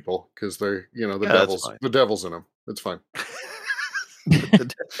people because they're Yeah, that's fine. the devil's in them. It's fine.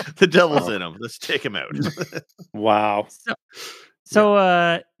 the devil's in them. Let's take him out. Wow.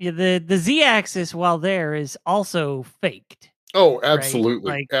 So the Z-axis while there is also faked. Oh,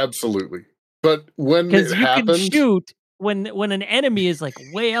 absolutely, Like- absolutely. But when Because it you happened, can shoot when an enemy is like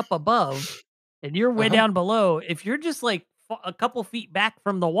way up above and you're way Uh-huh. down below. If you're just like a couple feet back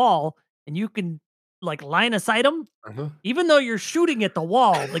from the wall and you can like line of sight him, Uh-huh. even though you're shooting at the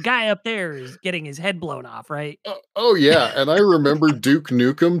wall, the guy up there is getting his head blown off, right? Oh yeah, and I remember Duke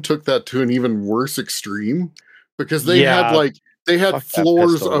Nukem took that to an even worse extreme because they had Yeah. like they had Fuck that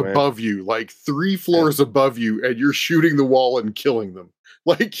floors pistol, man. above you, like 3 floors above you, and you're shooting the wall and killing them.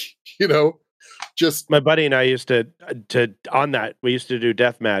 Like, just My buddy and I used to on that, we used to do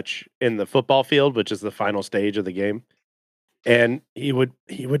deathmatch in the football field, which is the final stage of the game. And he would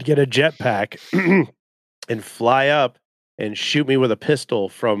get a jetpack and fly up and shoot me with a pistol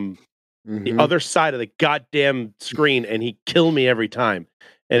from the other side of the goddamn screen, and he'd kill me every time.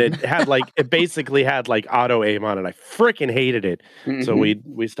 And it had it basically had like auto aim on it. I freaking hated it. So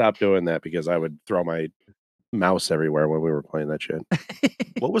we stopped doing that because I would throw my mouse everywhere when we were playing that shit.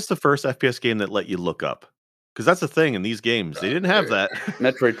 What was the first FPS game that let you look up? Because that's the thing in these games. They didn't have that.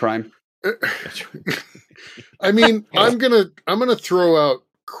 Metroid Prime. I mean, I'm gonna throw out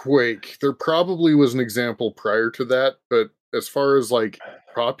Quake. There probably was an example prior to that, but as far as like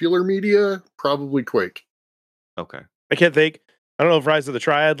popular media, probably Quake. Okay. I can't think. I don't know if Rise of the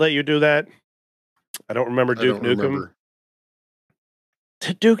Triad let you do that. I don't remember I Duke don't Nukem. remember.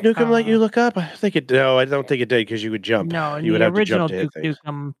 Did Duke Nukem let you look up? I don't think it did because you would jump. No, in you would the have to jump original to hit Duke things.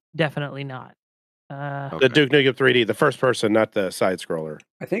 Nukem, definitely not. The Duke Nukem 3D, the first person, not the side scroller.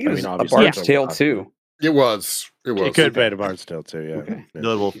 I think it was a obviously Bard's it's Tale awesome. too. It was. It could be a Bard's Tale too, yeah. Okay. Yeah.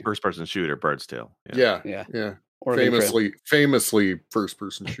 Notable first-person shooter, Bird's Tale. Yeah. Oregon Trail. Famously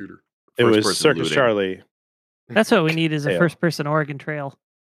first-person shooter. It was First-person Circus looting. Charlie. That's what we need is a Yeah. first-person Oregon Trail.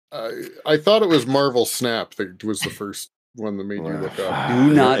 I thought it was Marvel Snap that was the first one that made you look up.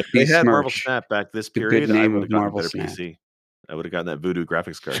 Do not If be they had Marvel smirched. Snap back this The good period, I name would of have gotten a Marvel better Snap. PC. I would have gotten that Voodoo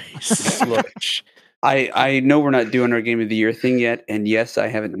graphics card. Look, I know we're not doing our Game of the Year thing yet, and yes, I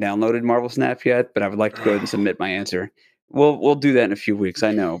haven't downloaded Marvel Snap yet, but I would like to go ahead and submit my answer. We'll do that in a few weeks,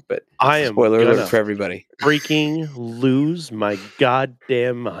 I know, but I am spoiler gonna alert for everybody. freaking lose my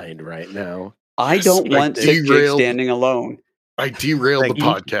goddamn mind right now. I don't want Sick Jake derailed. standing alone. I derailed the Thank you.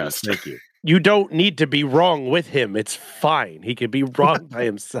 podcast. Thank you. You don't need to be wrong with him. It's fine. He can be wrong by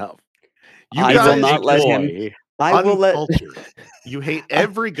himself. You I guys will not let him. Boy. I will let. uncultured. You hate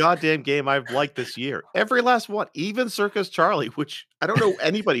every goddamn game I've liked this year. Every last one. Even Circus Charlie, which I don't know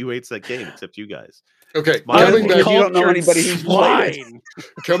anybody who hates that game except you guys. Okay, My coming back, you don't know anybody who's played it. Swine.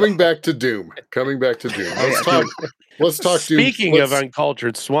 coming back to Doom. Let's talk Doom. Speaking of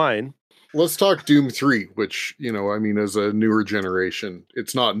uncultured swine, Let's talk Doom 3, which, I mean, as a newer generation,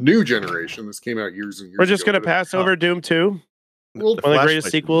 it's not new generation. This came out years and years ago. we're just going to but pass over Doom 2, Well, one of the greatest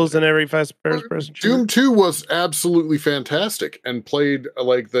sequels in every first-person shooter. Doom 2 was absolutely fantastic and played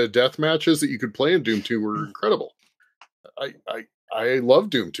like the death matches that you could play in Doom 2 were incredible. I love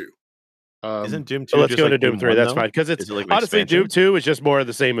Doom 2. Isn't Doom 2 So let's just go like to Doom 3. 1, That's though? fine because it's Is it like an honestly expansion? Doom 2 is just more of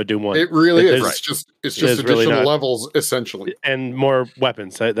the same of Doom 1. It really is. There's- It's just there's really additional not- levels essentially. and more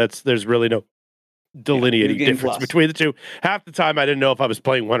weapons. There's really no delineating New Game difference Plus. between the two. Half the time I didn't know if I was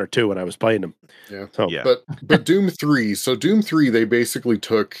playing 1 or 2 when I was playing them. Yeah. So Yeah. But Doom 3, so Doom 3, they basically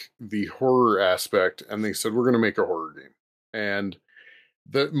took the horror aspect and they said, we're going to make a horror game. And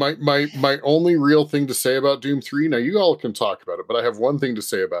my only real thing to say about Doom 3, now you all can talk about it, but I have one thing to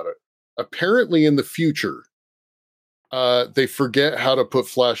say about it. Apparently in the future, they forget how to put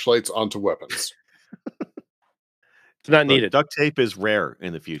flashlights onto weapons. it's not Look, needed. duct tape is rare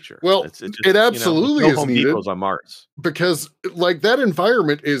in the future. Well, It's just, it absolutely no is Home needed. Depot's on Mars. Because like that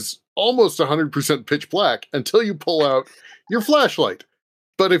environment is almost 100% pitch black until you pull out your flashlight.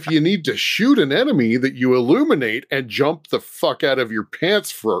 But if you need to shoot an enemy that you illuminate and jump the fuck out of your pants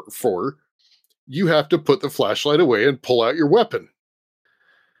for you have to put the flashlight away and pull out your weapon.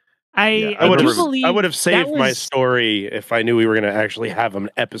 I I would do have believe I would have that saved my was- story if I knew we were going to actually have an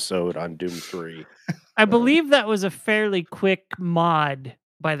episode on Doom 3. I believe that was a fairly quick mod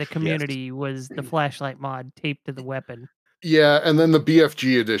by the community. Was the flashlight mod taped to the weapon? Yeah, and then the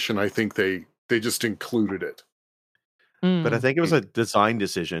BFG edition, I think they just included it. But I Mm. think it was a design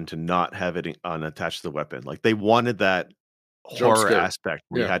decision to not have it unattached to the weapon. Like they wanted that Jump horror scare. aspect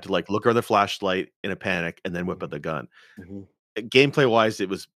where you Yeah. had to like look over the flashlight in a panic and then whip out the gun. Mhm. Gameplay wise, it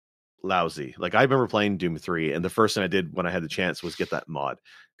was lousy. Like I remember playing Doom 3, and the first thing I did when I had the chance was get that mod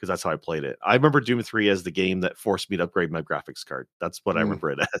because that's how I played it. I remember Doom 3 as the game that forced me to upgrade my graphics card. That's what I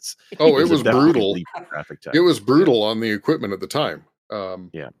remember it as. Oh, it was was definitely a brutal. leap in graphic tech. It was brutal on the equipment at the time.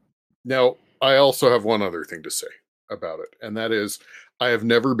 Yeah. Now, I also have one other thing to say about it, and that is I have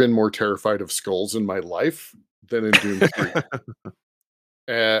never been more terrified of skulls in my life than in Doom 3.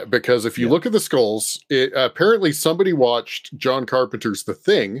 Because if you Yeah. look at the skulls, apparently somebody watched John Carpenter's The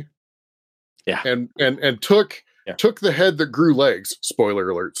Thing, Yeah. and took Yeah. the head that grew legs. Spoiler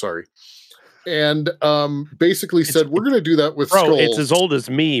alert, sorry. and basically said, "We're going to do that with Bro, skulls." it's as old as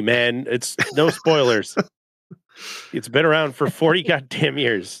me, man. It's no spoilers. It's been around for 40 goddamn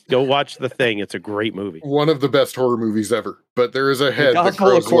years. Go watch The Thing. It's a great movie. One of the best horror movies ever. But there is a head that Gospel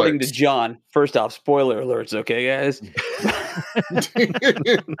grows according legs. to John. First off, spoiler alerts, okay, guys?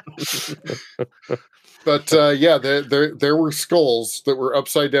 But yeah, there were skulls that were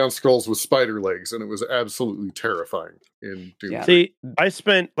upside down skulls with spider legs, and it was absolutely terrifying in Doom. Yeah. 3. See, I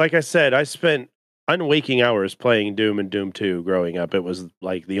spent unwaking hours playing Doom and Doom 2 growing up. It was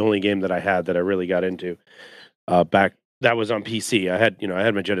like the only game that I had that I really got into. Back that was on PC. I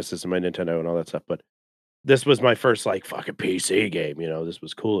had my Genesis and my Nintendo and all that stuff, but this was my first like fucking PC game. This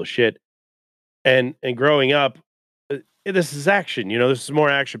was cool as shit. And growing up, this is action. This is more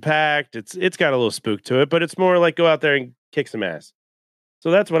action packed. It's got a little spook to it, but it's more like go out there and kick some ass.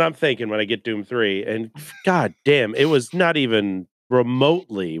 So that's what I'm thinking when I get Doom 3. And god damn, it was not even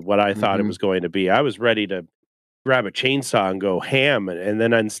remotely what I thought it was going to be. I was ready to grab a chainsaw and go ham, and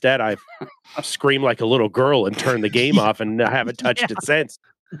then instead I scream like a little girl and turn the game off, and I haven't touched it since.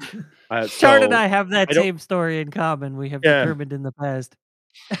 Chart and I have that same story in common. We have determined in the past.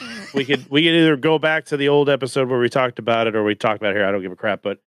 we could either go back to the old episode where we talked about it, or we talked about it here. I don't give a crap,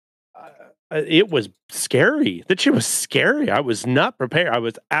 but it was scary. That shit was scary. I was not prepared. I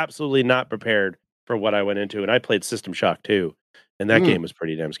was absolutely not prepared for what I went into, and I played System Shock too. And that game was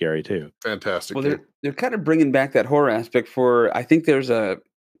pretty damn scary too. Fantastic. Well, they're kind of bringing back that horror aspect for. I think there's a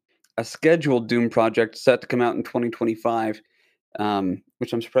scheduled Doom project set to come out in 2025,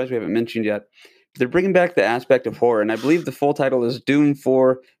 which I'm surprised we haven't mentioned yet. But they're bringing back the aspect of horror, and I believe the full title is Doom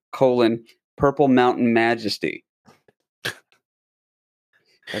 4: Purple Mountain Majesty.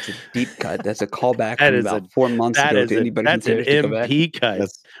 That's a deep cut. That's a callback from about 4 months ago to anybody who cares to go back. That's an MP cut.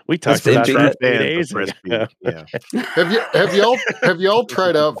 We talked about that 3 days ago. Yeah. Have y'all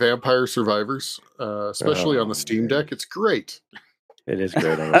tried out Vampire Survivors, especially on the Steam Deck? It's great. It is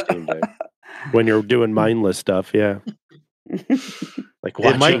great on the Steam Deck when you're doing mindless stuff. Yeah, like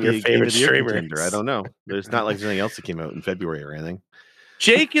watching your favorite streamer. I don't know. There's not like anything else that came out in February or anything.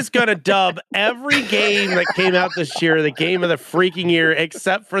 Jake is going to dub every game that came out this year the game of the freaking year,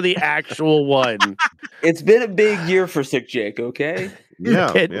 except for the actual one. It's been a big year for Sick Jake, okay?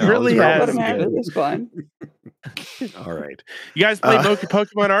 Yeah, it really has. It's fine. All right. You guys play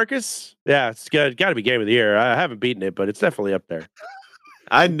Pokemon Arceus? Yeah, it's got to be game of the year. I haven't beaten it, but it's definitely up there.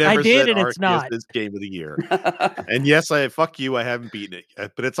 I never did, said and it's not. Arceus is game of the year. And yes, fuck you. I haven't beaten it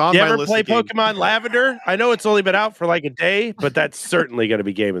yet, but it's on you my ever list. Play Pokemon Lavender? I know it's only been out for like a day, but that's certainly going to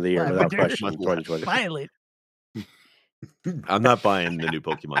be game of the year without question. 2020. Violet. I'm not buying the new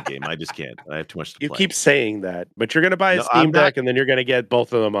Pokemon game. I just can't. I have too much to You play. keep saying that, but you're going to buy a Steam Deck, and then you're going to get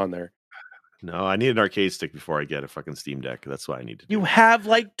both of them on there. No, I need an arcade stick before I get a fucking Steam Deck. That's what I need to do. You have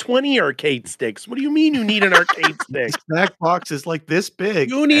like 20 arcade sticks. What do you mean you need an arcade stick? Snack box is like this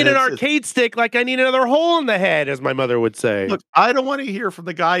big. You need an arcade stick like I need another hole in the head, as my mother would say. Look, I don't want to hear from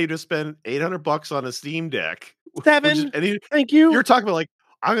the guy who just spent $800 on a Steam Deck. Thank you. You're talking about like,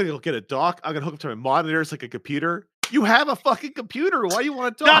 I'm going to go get a dock. I'm going to hook up to my monitor. It's like a computer. You have a fucking computer. Why do you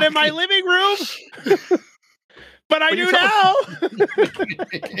want to dock? Not in my living room. But I do now.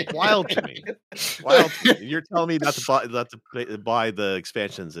 Wild to me. Wild to me. You're telling me not to buy the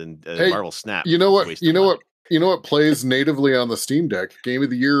expansions and Marvel Snap. You know what? You know what plays natively on the Steam Deck? Game of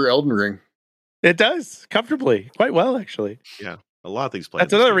the Year, Elden Ring. It does comfortably, quite well, actually. Yeah, a lot of things play.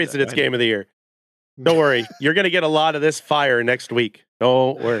 That's another reason it's Game of the Year. Don't worry, you're going to get a lot of this fire next week.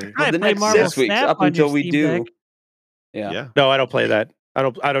 Don't worry. The next 6 weeks, up until we do. Deck. Yeah. No, I don't play that. I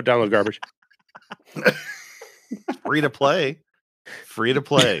don't download garbage. Free to play. Right?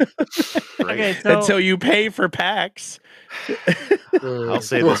 Okay, so until you pay for packs. I'll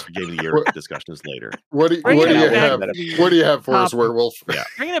save this for Game of the Year discussions later. What do you have for us, Werewolf? Yeah.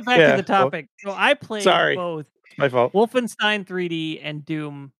 Bringing it back to the topic. So I played both my fault. Wolfenstein 3D and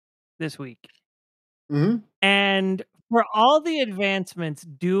Doom this week. Mm-hmm. And for all the advancements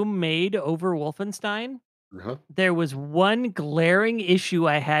Doom made over Wolfenstein, there was one glaring issue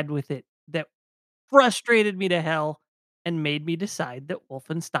I had with it that frustrated me to hell and made me decide that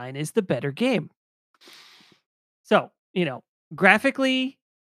Wolfenstein is the better game. So, graphically,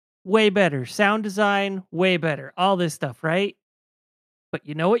 way better. Sound design, way better. All this stuff, right? But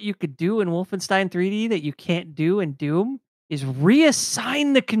you know what you could do in Wolfenstein 3D that you can't do in Doom? Is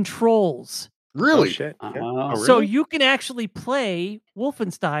reassign the controls. Really? Oh, shit. Yeah. Really? So you can actually play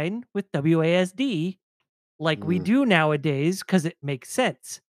Wolfenstein with WASD like we do nowadays because it makes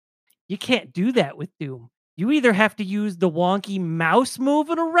sense. You can't do that with Doom. You either have to use the wonky mouse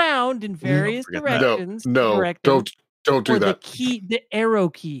moving around in various directions. No, don't do that. The arrow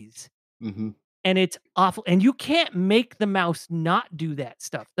keys. Mhm. and it's awful. And you can't make the mouse not do that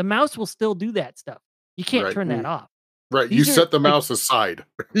stuff. The mouse will still do that stuff. You can't Right. turn that off. Right. You These are, set the like, mouse aside.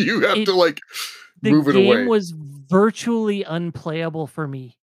 You have it- to like the move it game away. was virtually unplayable for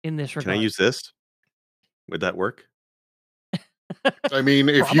me in this regard. Can I use this? Would that work? I mean,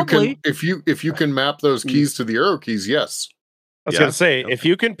 if Probably. you can map those keys to the arrow keys, yes. I was Yeah? gonna say, Okay. if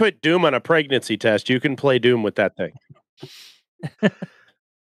you can put Doom on a pregnancy test, you can play Doom with that thing.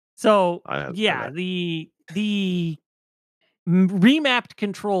 So I have yeah, that. the remapped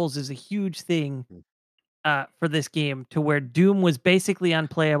controls is a huge thing for this game, to where Doom was basically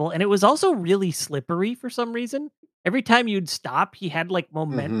unplayable, and it was also really slippery for some reason. Every time you'd stop, he had like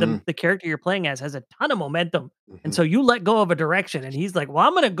momentum. The character you're playing as has a ton of momentum, and so you let go of a direction, and he's like, "Well,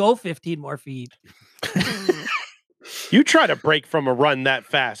 I'm gonna go 15 more feet." You try to break from a run that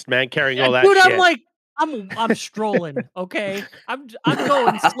fast, man, carrying all that Dude, shit. I'm like, I'm strolling, okay? I'm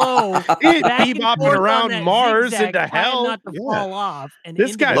going slow, He'd back be and bopping forth on around that Mars zigzag, into trying hell. not to fall off. And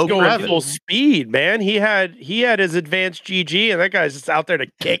This into guy's the Low going gravity. full game. speed, man. He had his advanced GG, and that guy's just out there to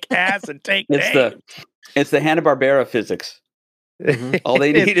kick ass and take names. It's the Hanna-Barbera physics. Mhm. All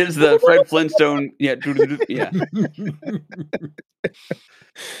they need is the Fred Flintstone. Yeah, yeah.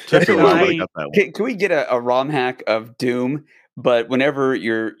 Took a Can while, but I I- got that one. Can we get a ROM hack of Doom? But whenever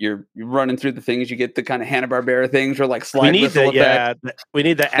you're running through the things, you get the kind of Hanna-Barbera things, or like We slide need whistle the effect, we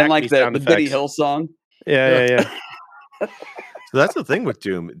need the and like Acme the sound Benny effects. Hill song. Yeah. So that's the thing with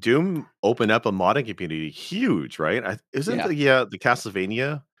Doom. Doom opened up a modding community, huge, right? Isn't the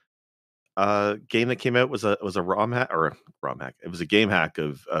Castlevania game that came out was a ROM hack or a ROM hack? It was a game hack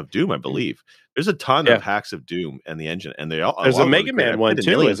of Doom, I believe. There's a ton of hacks of Doom and the engine, and they all. There's a lot of them Mega are great. Man I one played a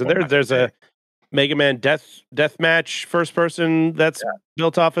too, million isn't of them there? back in There's the a day. Mega Man deathmatch first person that's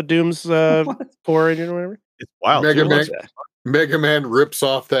built off of Doom's core engine or whatever. It's wild. Mega too. Man, Mega Man rips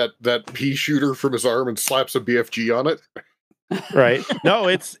off that pea shooter from his arm and slaps a BFG on it. Right? No,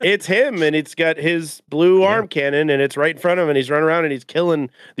 it's him, and it's got his blue arm cannon, and it's right in front of him, and he's running around and he's killing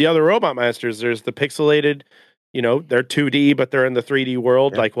the other robot masters. There's the pixelated, they're 2D, but they're in the 3D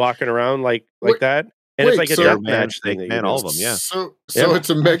world, like walking around like that. And it's like a so- deathmatch thing. that you Man, do. all of them, yeah. So it's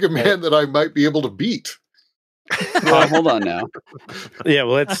a Mega Man that I might be able to beat. Well, hold on now. Yeah,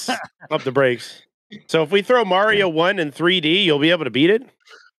 well, let's up the brakes. So if we throw Mario 1 in 3D, you'll be able to beat it?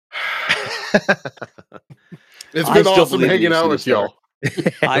 It's I been still awesome believe in hanging you, out with Superstar.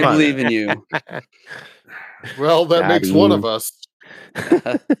 y'all. I on, believe in you. Well, that makes one of us.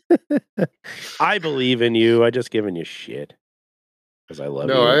 I believe in you. I just giving you shit because I love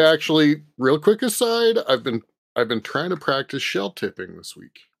you. No, I actually, real quick aside, I've been trying to practice shell tipping this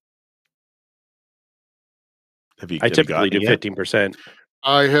week. I typically do 15%.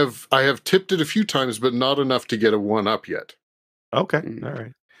 I have tipped it a few times, but not enough to get a 1-up yet. Okay, Mhm. all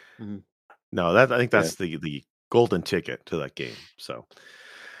right. Mhm. No, I think that's the golden ticket to that game. So,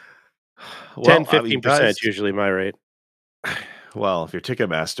 10-15% usually my rate. Well, if you're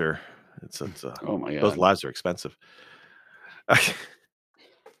Ticketmaster, it's Oh my those god. lives are expensive.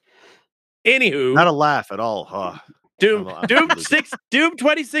 Anywho, Not a laugh at all. Doom I'm Doom really-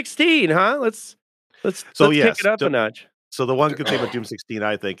 2016, huh? Let's So, kick yes, it up a notch. So the one good thing about Doom 16,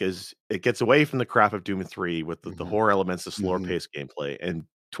 I think, is it gets away from the crap of Doom 3 with the horror elements, the slower paced gameplay. And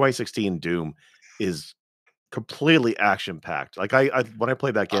 2016 Doom is completely action packed. Like I when I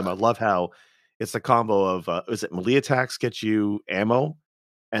played that game, I love how it's a combo of is it melee attacks get you ammo,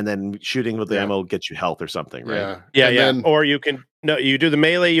 and then shooting with the ammo gets you health or something, right? Yeah, And yeah. then- Or you do the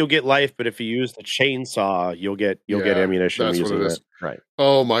melee, you'll get life, but if you use the chainsaw, you'll get ammunition. That's what using it is. that. Right.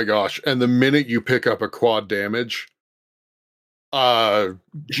 Oh my gosh. And the minute you pick up a quad damage,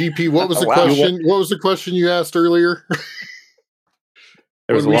 GP, what was the Wow. question? What was the question you asked earlier?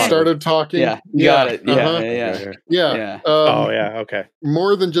 There was when a we lot. started talking? Yeah, you got it. Yeah, uh-huh. yeah. Yeah. Oh yeah, okay.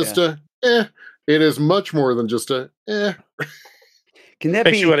 More than just a it is much more than just a Can that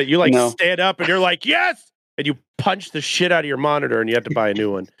Makes be? you want to no. stand up and you're like, yes, and you punch the shit out of your monitor and you have to buy a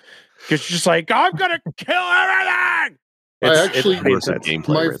new one because you're just like, I'm gonna kill everything. actually- Worse at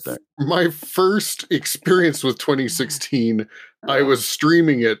gameplay right there. my first experience with 2016, I was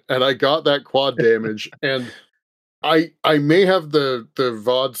streaming it and I got that quad damage and I may have the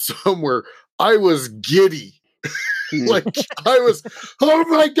VOD somewhere. I was giddy. Like I was, oh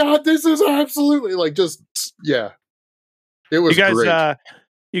my god, this is absolutely like just It was great.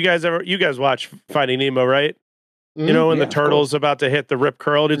 You guys watch Finding Nemo, right? Mhm. You know when Yeah, the of turtle's about to hit the rip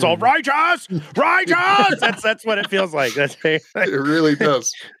curl and it's all righteous. That's what it feels like. It really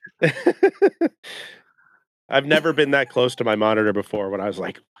does. I've never been that close to my monitor before when I was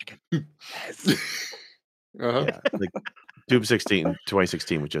like, yes. Uh-huh. Yeah, like Doom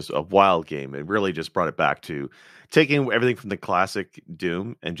 2016 was just a wild game. It really just brought it back to taking everything from the classic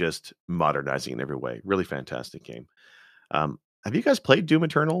Doom and just modernizing it in every way. Really fantastic game. Have you guys played Doom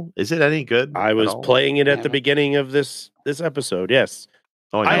Eternal? Is it any good I at was all? playing it at the haven't. beginning of this episode. Yes,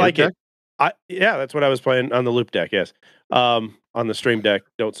 Oh, I yeah, like okay. it. Yeah, that's what I was playing on the loop deck. Yes, on the stream deck.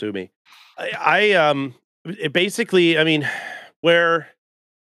 Don't sue me. It basically, I mean, where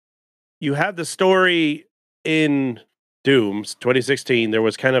you have the story in Doom's 2016, there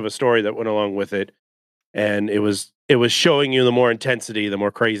was kind of a story that went along with it, and it was showing you the more intensity, the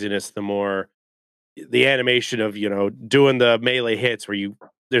more craziness, the more the animation of doing the melee hits where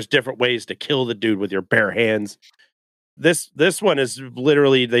there's different ways to kill the dude with your bare hands. This one is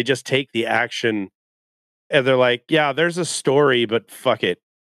literally they just take the action and they're like, yeah, there's a story, but fuck it.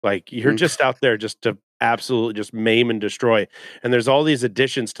 Like you're just out there just to absolutely just maim and destroy. And there's all these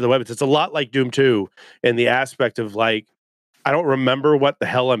additions to the weapons. It's a lot like Doom 2 in the aspect of like, I don't remember what the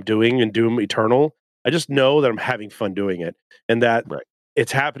hell I'm doing in Doom Eternal. I just know that I'm having fun doing it. And that Right.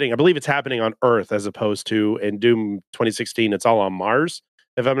 it's happening. I believe it's happening on Earth as opposed to in Doom 2016, it's all on Mars,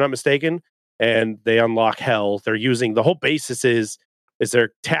 if I'm not mistaken. And they unlock hell. They're using the whole basis is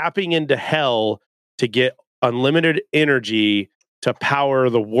they're tapping into hell to get unlimited energy to power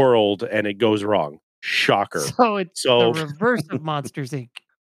the world, and it goes wrong. Shocker. So it's the reverse of Monsters Inc.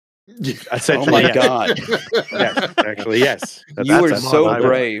 Essentially, Oh my yes. God. Yes, actually, yes. You were that's so a-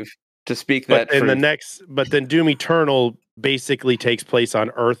 brave to speak that. But then Doom Eternal basically takes place on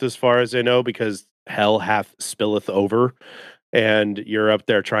Earth, as far as I know, because hell hath spilleth over, and you're up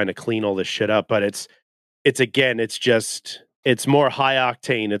there trying to clean all this shit up. But it's more high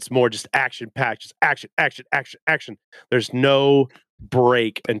octane. It's more just action packed, just action. There's no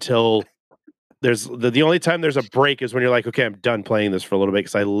break until there's the only time there's a break is when you're like, okay, I'm done playing this for a little bit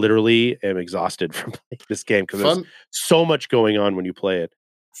because I literally am exhausted from playing this game because there's so much going on when you play it.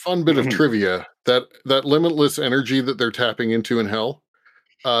 Fun bit of trivia, that limitless energy that they're tapping into in hell,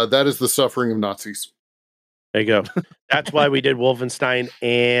 that is the suffering of Nazis. There you go. That's why we did Wolfenstein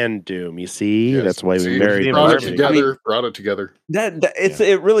and Doom. You see, Yes. That's why we See, married. brought it harmony. together. Brought it together.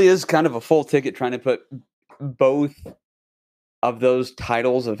 It really is kind of a full ticket trying to put both of those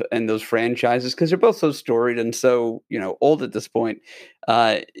titles and those franchises, because they're both so storied and so old at this point.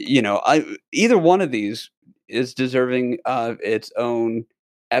 Either one of these is deserving of its own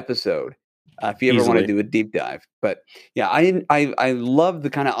episode if you ever want to do a deep dive. But yeah, I love the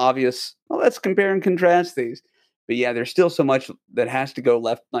kind of obvious, well, let's compare and contrast these. But yeah, there's still so much that has to go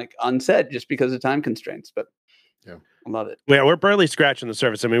left unsaid just because of time constraints. But yeah, I love it. Yeah, we're barely scratching the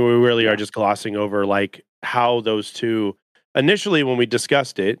surface. I mean, we really are just glossing over like how those two initially, when we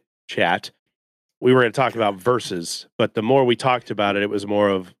discussed it, chat, we were going to talk about verses, but the more we talked about it, it was more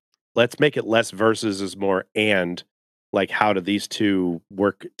of let's make it less verses is more and like how do these two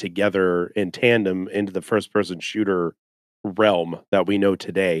work together in tandem into the first person shooter realm that we know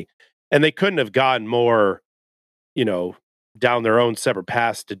today. And they couldn't have gone more, down their own separate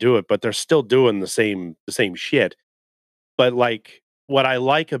paths to do it, but they're still doing the same shit. But like what I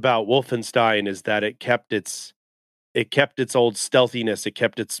like about Wolfenstein is that it kept its old stealthiness. It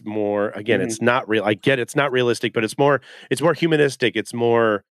kept its more, again, it's not real. I get it's not realistic, but it's more humanistic. It's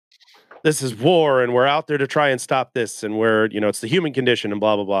more, this is war and we're out there to try and stop this. And we're, it's the human condition and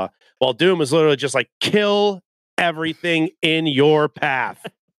blah, blah, blah. While Doom is literally just like kill everything in your path.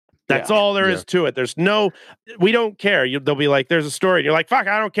 That's all there is to it. There's we don't care. They'll be like, there's a story. And you're like, fuck,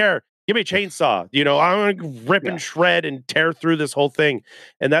 I don't care. Give me a chainsaw. I'm going to rip and shred and tear through this whole thing.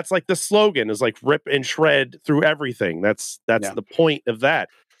 And that's like the slogan is like rip and shred through everything. That's the point of that.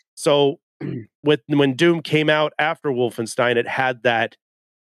 So when Doom came out after Wolfenstein, it had that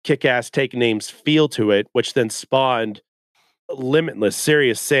kick-ass take names feel to it, which then spawned Limitless,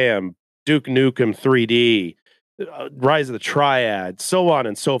 Serious Sam, Duke Nukem 3D, Rise of the Triad, so on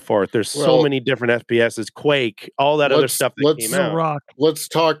and so forth. There's so many different FPSs, Quake, all that other stuff that came out. Let's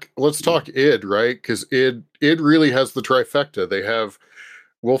talk id, right? Because id really has the trifecta. They have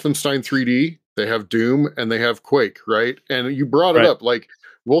Wolfenstein 3D, they have Doom, and they have Quake, right? And you brought it up, like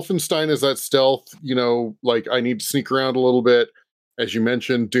Wolfenstein is that stealth, like I need to sneak around a little bit. As you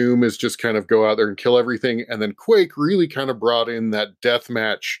mentioned, Doom is just kind of go out there and kill everything. And then Quake really kind of brought in that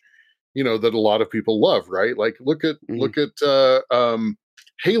deathmatch, that a lot of people love, right? Like look at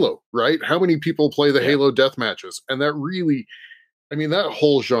Halo, right? How many people play the Halo death matches? And that really, that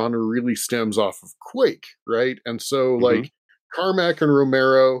whole genre really stems off of Quake, right? And so like Carmack and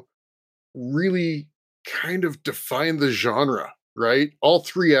Romero really kind of define the genre, right? All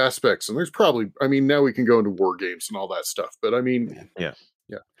three aspects. And there's probably, now we can go into war games and all that stuff, but yeah.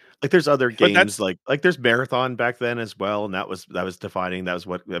 Like there's other But games that's like there's Marathon back then as well, and that was defining. That was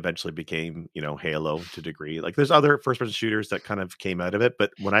what eventually became, Halo to a degree. Like there's other first person shooters that kind of came out of it,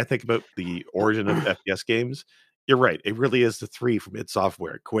 but when I think about the origin of FPS games, you're right. It really is the three from id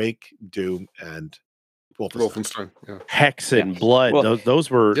Software: Quake, Doom, and Wolfenstein. Wolfenstein. Yeah. Hex and Yeah. Blood. Well,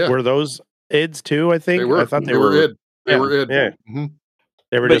 those were Yeah. those ids too. I think They were. I thought They were id. They yeah, were id. yeah. Mhm.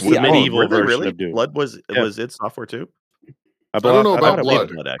 They were But just see, the I- medieval Were they version really? of Doom. Blood was Yeah. id Software too? I don't know about thought it was- Blood.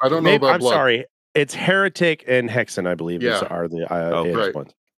 Blood, I don't know Maybe, about I'm Blood. sorry. It's Heretic and Hexen, I believe, Yeah. are the Oh, id right.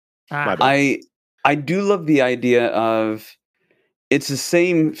 ones. Ah, My bad. I do love the idea of it's the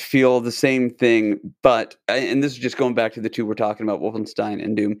same feel, the same thing, but and this is just going back to the two we're talking about, Wolfenstein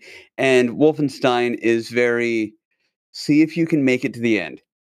and Doom. And Wolfenstein is very see if you can make it to the end,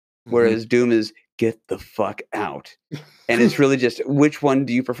 whereas Doom is get the fuck out. And it's really just which one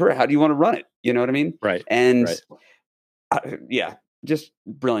do you prefer? How do you want to run it? You know what I mean? Right. And Right. yeah, just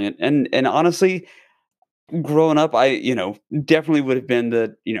brilliant. And honestly, growing up, I definitely would have been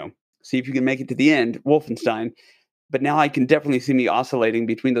the see if you can make it to the end, Wolfenstein. But now I can definitely see me oscillating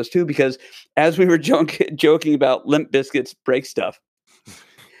between those two because as we were joking about Limp Bizkit's break stuff,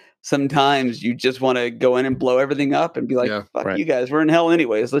 sometimes you just want to go in and blow everything up and be like, Yeah, fuck right. you guys, we're in hell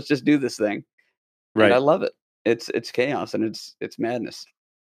anyways. Let's just do this thing. Right. And I love it. It's chaos and it's madness.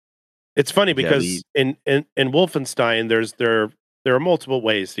 It's funny Yeah, because in Wolfenstein, there are multiple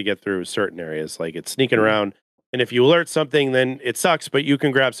ways to get through certain areas. Like it's sneaking around, and if you alert something, then it sucks. But you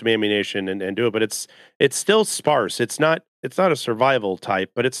can grab some ammunition and do it. But it's still sparse. It's not a survival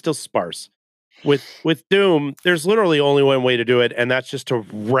type, but it's still sparse. With Doom, there's literally only one way to do it, and that's just to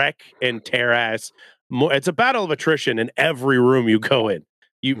wreck and tear ass. It's a battle of attrition in every room you go in.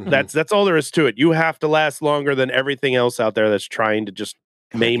 That's all there is to it. You have to last longer than everything else out there that's trying to just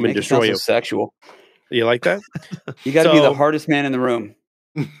maim and destroy you. Sexual. You like that? You got to be the So- hardest man in the room.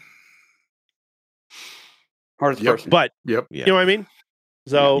 Hardest Yep. person. But Yep. Yeah. you know what I mean?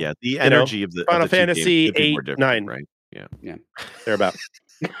 So Yeah, the energy of the Final of the two games Fantasy could be more 8, different, 9. right? they're about.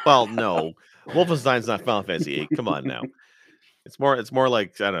 Well, no, Wolfenstein's not Final Fantasy 8. Come on now, it's more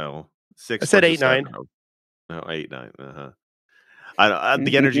like I don't know 6. I said versus 8, 9. 7. No, 8, 9.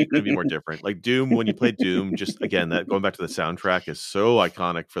 The energy could be more different. Like Doom, when you play Doom, just again that going back to the soundtrack is so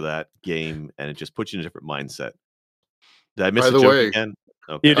iconic for that game, and it just puts you in a different mindset. Did I miss By a the joke way, again?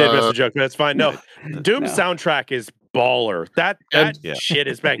 Okay. You did miss a joke, but that's fine. No, Doom No. soundtrack is baller. That Yeah. shit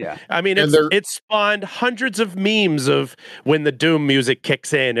is bang. Yeah. I mean, And it's spawned hundreds of memes of when the Doom music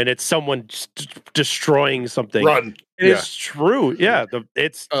kicks in and it's someone destroying something. Run. It's true. Yeah,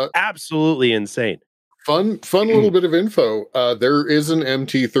 it's absolutely insane. Fun little bit of info. There is an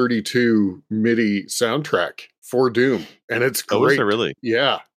MT32 MIDI soundtrack for Doom, and it's Oh, is great. there really?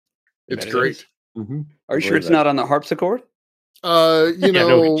 Yeah, it's Bet it great. is. Mhm. Are you sure believe it's that. not on the harpsichord? You Yeah,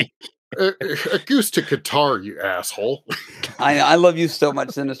 know, no, acoustic guitar, you asshole. I love you so much,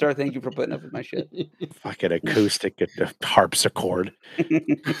 Sinistar. Thank you for putting up with my shit. fucking acoustic harpsichord.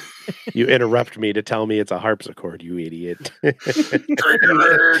 You interrupt me to tell me it's a harpsichord, you idiot.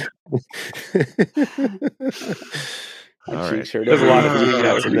 My All cheeks right. hurt. There's a lot of every geek time.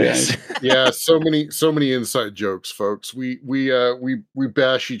 outs in this. Yeah, so many inside jokes, folks. We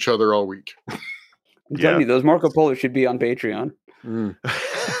bash each other all week. I'm telling you, those Marco Polo should be on Patreon. Mm,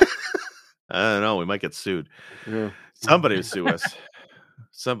 I don't know. We might get sued. yeah. Somebody will sue us.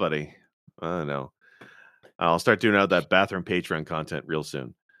 Somebody. I don't know. I'll start doing out that bathroom Patreon content real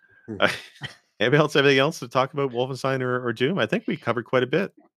soon. Anything else to talk about Wolfenstein or Doom? I think we covered quite a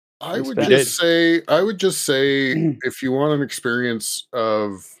bit. I Thanks, would Ben. just say if you want an experience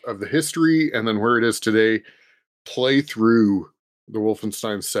of the history and then where it is today, play through the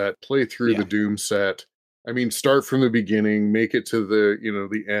Wolfenstein set, play through the Doom set. I mean, start from the beginning, make it to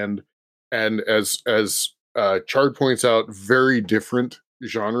the end. And as Chard points out, very different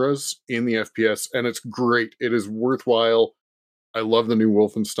genres in the FPS, and it's great. It is worthwhile. I love the new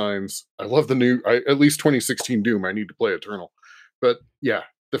Wolfensteins. I love the new, at least 2016 Doom. I need to play Eternal. But yeah,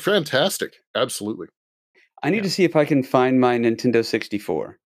 they're fantastic. Absolutely. I need to see if I can find my Nintendo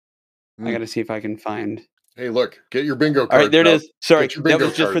 64. I Mm. got to see if I can find. Hey, look, get your bingo card. All right, there it is. Sorry, Get your that bingo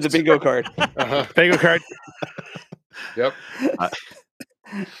was just for the cards. bingo card. Uh-huh. Bingo card. Yep.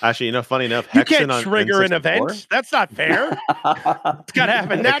 Actually, funny enough, You Hexen can't on trigger an N64? event. That's not fair. It's got to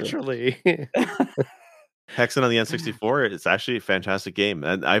happen naturally. Hexen on the N64, it's actually a fantastic game.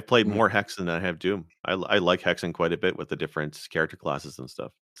 And I've played Mm. more Hexen than I have Doom. I like Hexen quite a bit with the different character classes and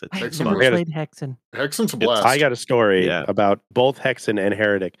stuff. It's I've Excellent. never Yeah. played Hexen. Hexen's a blast. I got a story Yeah. about both Hexen and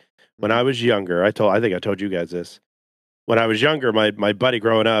Heretic. When I was younger, I think I told you guys this. When I was younger, my buddy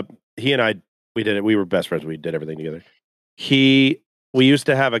growing up, he and I, we did it. We were best friends. We did everything together. He we used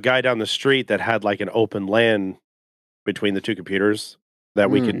to have a guy down the street that had like an open LAN between the two computers that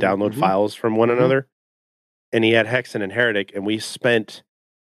we could download files from one another. And he had Hexen and Heretic, and we spent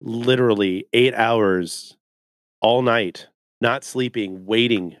literally 8 hours all night, not sleeping,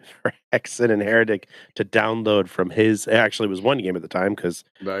 waiting for Hexen and Heretic to download from his. Actually, it was one game at the time because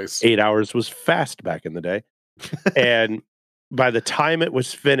Nice. 8 hours was fast back in the day. And by the time it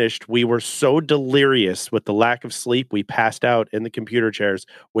was finished, we were so delirious with the lack of sleep, we passed out in the computer chairs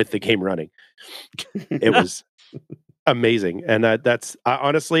with the game running. It was amazing. And that's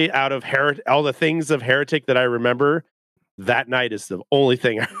honestly, out of all the things of Heretic that I remember, that night is the only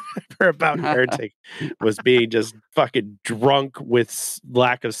thing I remember about Heretic was being just fucking drunk with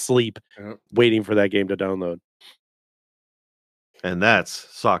lack of sleep, waiting for that game to download. And that's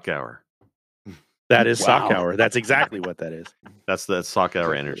Sock Hour. That is Sock Hour. That's exactly what that is. That's the Sock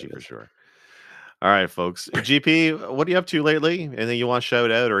Hour energy for sure. All right, folks. GP, what are you up to lately? Anything you want to shout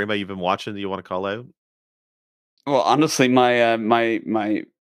out, or anybody you've been watching that you want to call out? Well, honestly, I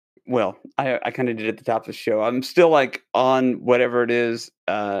kind of did at the top of the show. I'm still like on whatever it is,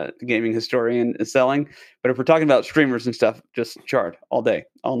 Gaming Historian is selling. But if we're talking about streamers and stuff, just Chard all day,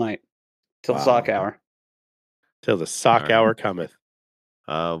 all night, till Sock Hour. Till the Sock Hour cometh.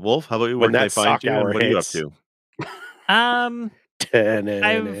 Wolf, how about you? Where can they find you? What are you up to? I've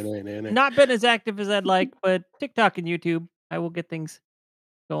not been as active as I'd like, but TikTok and YouTube, I will get things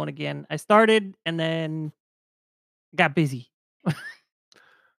going again. I started and then got busy.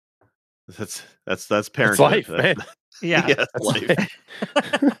 That's parenthood. Life, man. Yeah, yes, life.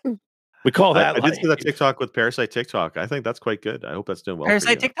 We call that. I did see that TikTok with Parasite TikTok. I think that's quite good. I hope that's doing well.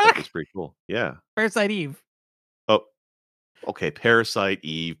 Parasite TikTok? It's pretty cool. Yeah. Parasite Eve. Oh, okay. Parasite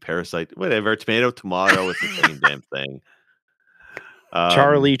Eve, Parasite, whatever. Tomato, it's the same damn thing.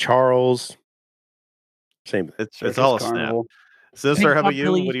 Charlie, Charles. Same. It's all a snap. Sinister, how about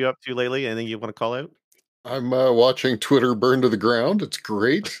you? What are you up to lately? Anything you want to call out? I'm watching Twitter burn to the ground. It's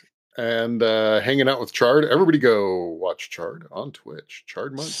great. And hanging out with Chard. Everybody go watch Chard on Twitch.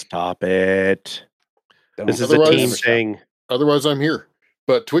 Chard Monk. Stop it. This is a team thing. Otherwise, I'm here.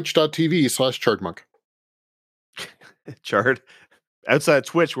 But twitch.tv/ChardMonk. Chard, outside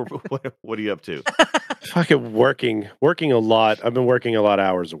Twitch, what are you up to? Fucking working a lot. I've been working a lot of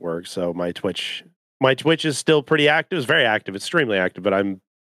hours at work, so my Twitch is still pretty active. It's very active. It's extremely active, but I'm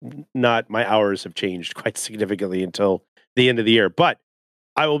not. My hours have changed quite significantly until the end of the year. But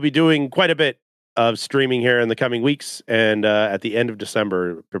I will be doing quite a bit of streaming here in the coming weeks, and at the end of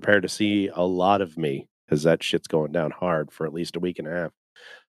December, prepare to see a lot of me because that shit's going down hard for at least a week and a half.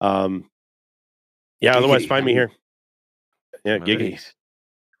 Yeah. Otherwise, find me here. Yeah, giggity.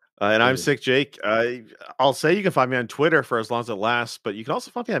 And I'm Sick Jake. I'll say you can find me on Twitter for as long as it lasts, but you can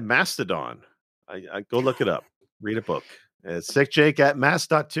also find me on Mastodon. I go look it up, read a book. It's Sick Jake at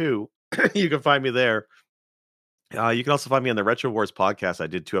Mast.2. You can find me there. You can also find me on the Retro Wars podcast. I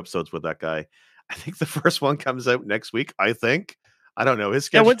did 2 episodes with that guy. I think the first one comes out next week. I don't know his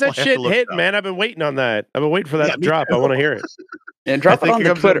schedule. Yeah, when's that shit hit, man? I've been waiting on that. I've been waiting for that to drop. I want to hear it. And drop it on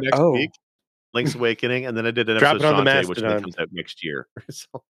the Twitter. Week, Link's Awakening, and then I did an episode on the Mastodon, which then comes out next year.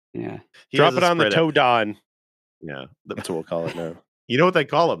 So yeah, drop it on the Toadon. Yeah, that's what we'll call it now. You know what they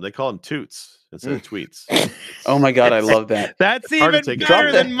call them? They call them toots instead of tweets. Oh my god, I love that. That's even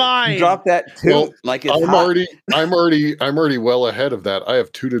better than mine. Drop that toot. Well, like it's I'm already well ahead of that. I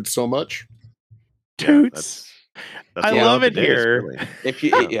have tooted so much. Toots. That's I love it here. Really. If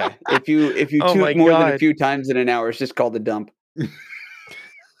you toot more than a few times in an hour, it's just called a dump.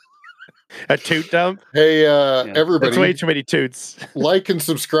 A toot dump? Hey, everybody. That's way too many toots. Like and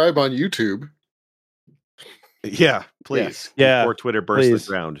subscribe on YouTube. Yeah, please. Yes. Yeah. Before Twitter bursts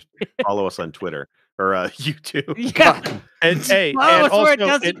the ground. Follow us on Twitter or YouTube. Yeah. And hey, and also, it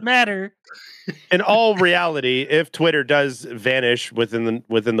doesn't matter. In all reality, if Twitter does vanish within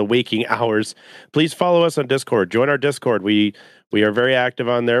the waking hours, please follow us on Discord. Join our Discord. We are very active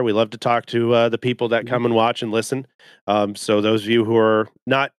on there. We love to talk to the people that come and watch and listen. So those of you who are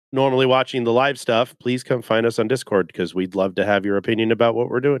not normally watching the live stuff, please come find us on Discord because we'd love to have your opinion about what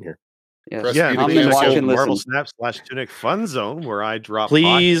we're doing here. Yes. Yeah, I'm gonna watch and Marvel listen. Snap /Tunic Fun Zone where I drop.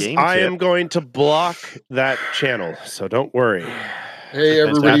 Please, I am going to block that channel, so don't worry. Hey,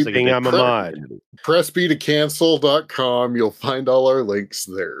 everybody. I'm a mod. PressB2Cancel.com. You'll find all our links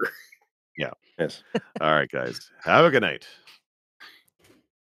there. Yeah. Yes. All right, guys. Have a good night.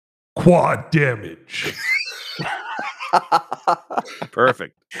 Quad damage.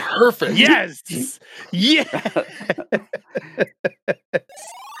 Perfect. Yes. Yeah.